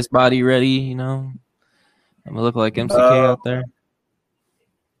my Vegas body ready. You know, I'm gonna look like MCK out there.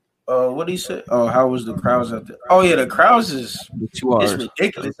 What do you say? Oh, how was the crowds out there? Oh yeah, the crowds is 2 hours. It's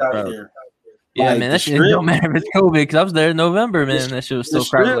ridiculous out there. Yeah, man, that shit don't matter if it's COVID because I was there in November, man. That shit was still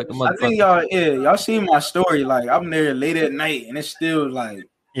crowded like a motherfucker. I think y'all seen my story. Like I'm there late at night and it's still like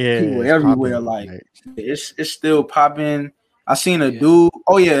people everywhere. Popping, like it's still popping. I seen a dude.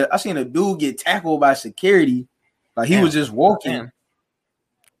 Oh yeah, I seen a dude get tackled by security. Like he was just walking,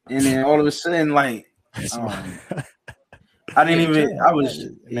 and then all of a sudden, like I didn't even. I was.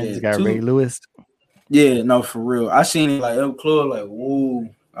 Got Ray Lewis. Yeah, no, for real. I seen it like up close. Like whoa.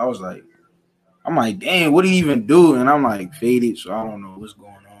 I was like, I'm like, damn, what do you even do? And I'm like faded, so I don't know what's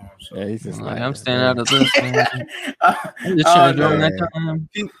going on. So he's just like I'm standing out of this. I'm just trying to that time.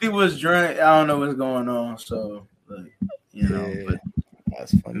 People was drunk. I don't know what's going on. So, like, you know, but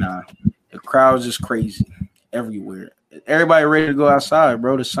that's funny. Nah, the crowd's just crazy everywhere. Everybody ready to go outside,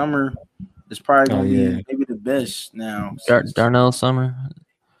 bro. The summer is probably gonna be maybe the best now. Darnell summer.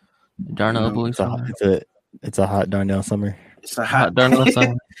 Darnell boy summer. It's a hot Darnell summer. It's a hot Darnell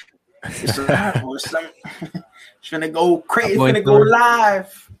summer. It's a hot boy summer. Finna go crazy. Finna go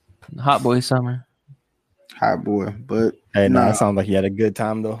live. Hot boy summer. Hot boy, but hey, it sounds like you had a good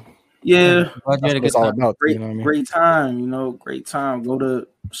time though. Yeah, it's all about. Great time. You know, great time. Go to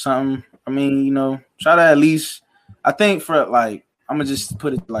something. I mean, you know, try to at least. I think for like, I'm gonna just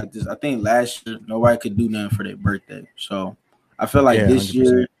put it like this. I think last year nobody could do nothing for their birthday, so I feel like this 100%.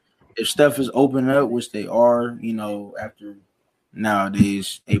 Year, if stuff is opening up, which they are, you know, after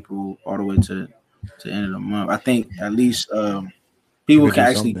nowadays April all the way to the end of the month, I think at least people can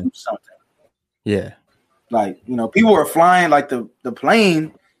actually do something. Yeah, like you know, people are flying like the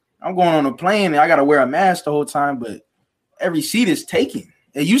plane. I'm going on a plane and I gotta wear a mask the whole time, but every seat is taken.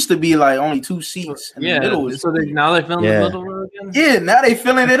 It used to be like only 2 seats in the middle. So now they're filling the middle row again? Yeah, now they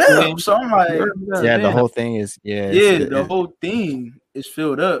filling it up. So I'm like, the whole thing is the whole thing is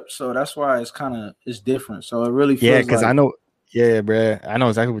filled up. So that's why it's different. So it really feels because I know, bro, I know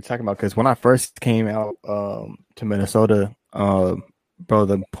exactly what you're talking about. Because when I first came out to Minnesota, bro,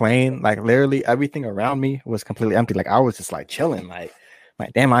 the plane, like literally everything around me was completely empty. Like I was just like chilling, like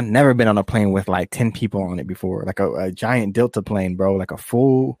damn, I've never been on a plane with like 10 people on it before, like a giant Delta plane, bro, like a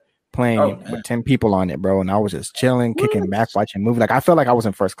full plane with 10 people on it, bro. And I was just chilling, kicking back, watching movies. Like I felt like I was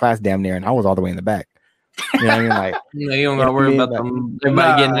in first class damn near, and I was all the way in the back. You know what I mean? Like you don't gotta worry about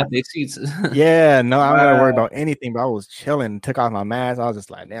everybody getting at their seats. I'm not gonna worry about anything. But I was chilling, took off my mask. I was just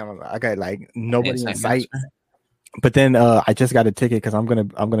like, damn, I got like nobody in sight. But then I just got a ticket because I'm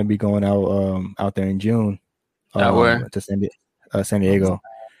gonna be going out there in June. Where? To San Diego.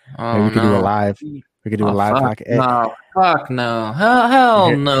 Maybe we could do a live. We could do a live podcast. No, fuck no.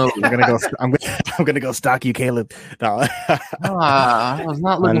 Hell no. I'm gonna go stalk you, Caleb. No. I was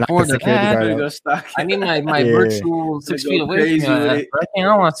not looking forward to that. I need my virtual 6 feet away from me. I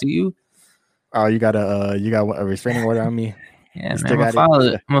don't want to see you. Oh, you got a restraining order on me? Yeah, man.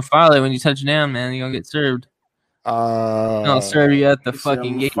 I'm gonna file it when you touch down, man. You're gonna get served. I'll serve you at the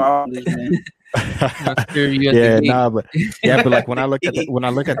fucking gate. But like when I look at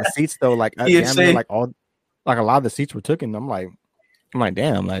the seats though, like like all like a lot of the seats were taken. I'm like,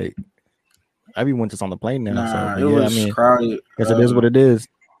 damn, like everyone's just on the plane now. Nah, so it was crowded. Because it is what it is.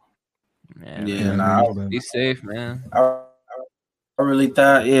 Be safe, man. I really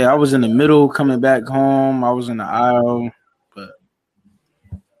thought, I was in the middle coming back home. I was in the aisle, but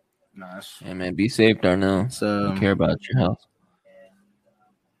yeah, man, be safe, Darnell. We care about your health.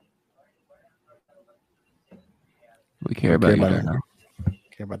 We care about you, Darnell.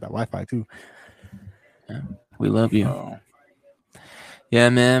 Care about that Wi-Fi too. Yeah, we love you. Yeah,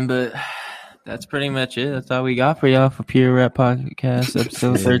 man, but that's pretty much it. That's all we got for y'all for Pure Rap Podcast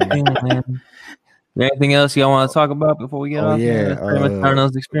episode 13, man. Anything else y'all want to talk about before we get off? Yeah, that's pretty much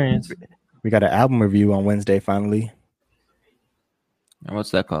Darnell's experience. We got an album review on Wednesday, finally. And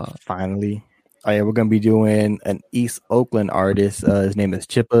what's that called? Finally. Oh, yeah, we're going to be doing an East Oakland artist. His name is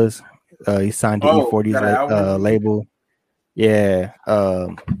Chippas. He signed to E40's label. Yeah.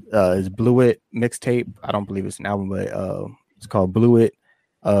 It's Blew It mixtape. I don't believe it's an album, but it's called Blew It.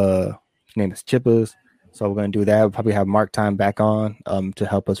 His name is Chippas. So we're going to do that. We'll probably have Mark Time back on to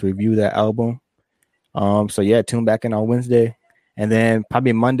help us review that album. So yeah, tune back in on Wednesday, and then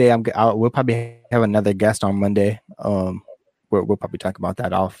probably Monday. We'll probably have another guest on Monday. We'll probably talk about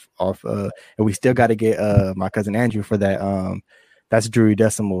that off. And we still got to get my cousin Andrew for that. That's Drew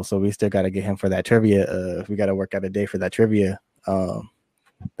Decimal, so we still got to get him for that trivia. We got to work out a day for that trivia.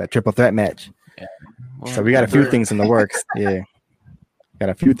 That triple threat match. Yeah. Well, so we got a few things in the works. Yeah, got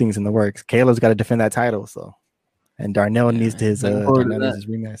a few things in the works. Caleb's got to defend that title. So, and Darnell needs his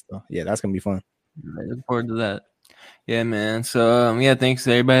rematch. So yeah, that's gonna be fun. Looking forward to that. Yeah, man. So thanks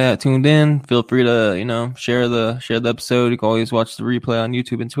to everybody that tuned in. Feel free to share the episode. You can always watch the replay on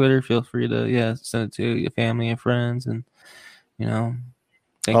YouTube and Twitter. Feel free to send it to your family and friends, and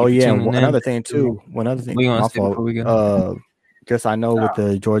another thing too. My fault. Just I know with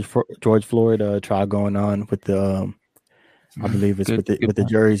the George Floyd trial going on with the I believe it's with the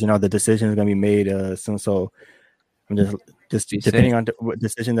juries. The decision is gonna be made soon. So I'm just depending on what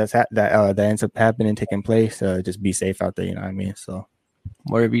decision that ends up happening, taking place, just be safe out there. You know what I mean? So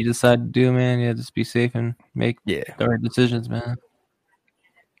whatever you decide to do, man, just be safe and make the right decisions, man.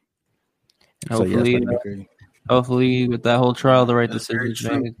 And hopefully with that whole trial, the right decisions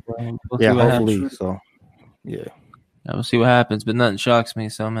made. Hopefully. So we'll see what happens, but nothing shocks me.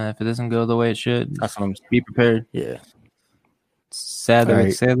 So man, if it doesn't go the way it should, be prepared. Yeah. Sad that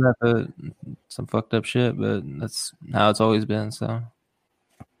we say that, but some fucked up shit, but that's how it's always been. So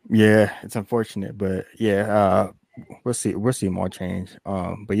yeah, it's unfortunate, but we'll see more change.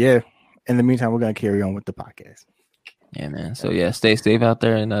 But in the meantime, we're gonna carry on with the podcast. Yeah, man. So stay safe out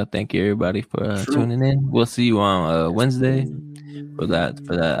there, and thank you everybody for tuning in. We'll see you on Wednesday for that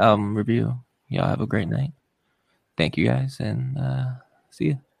album review. Y'all have a great night. Thank you guys, and see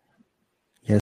you.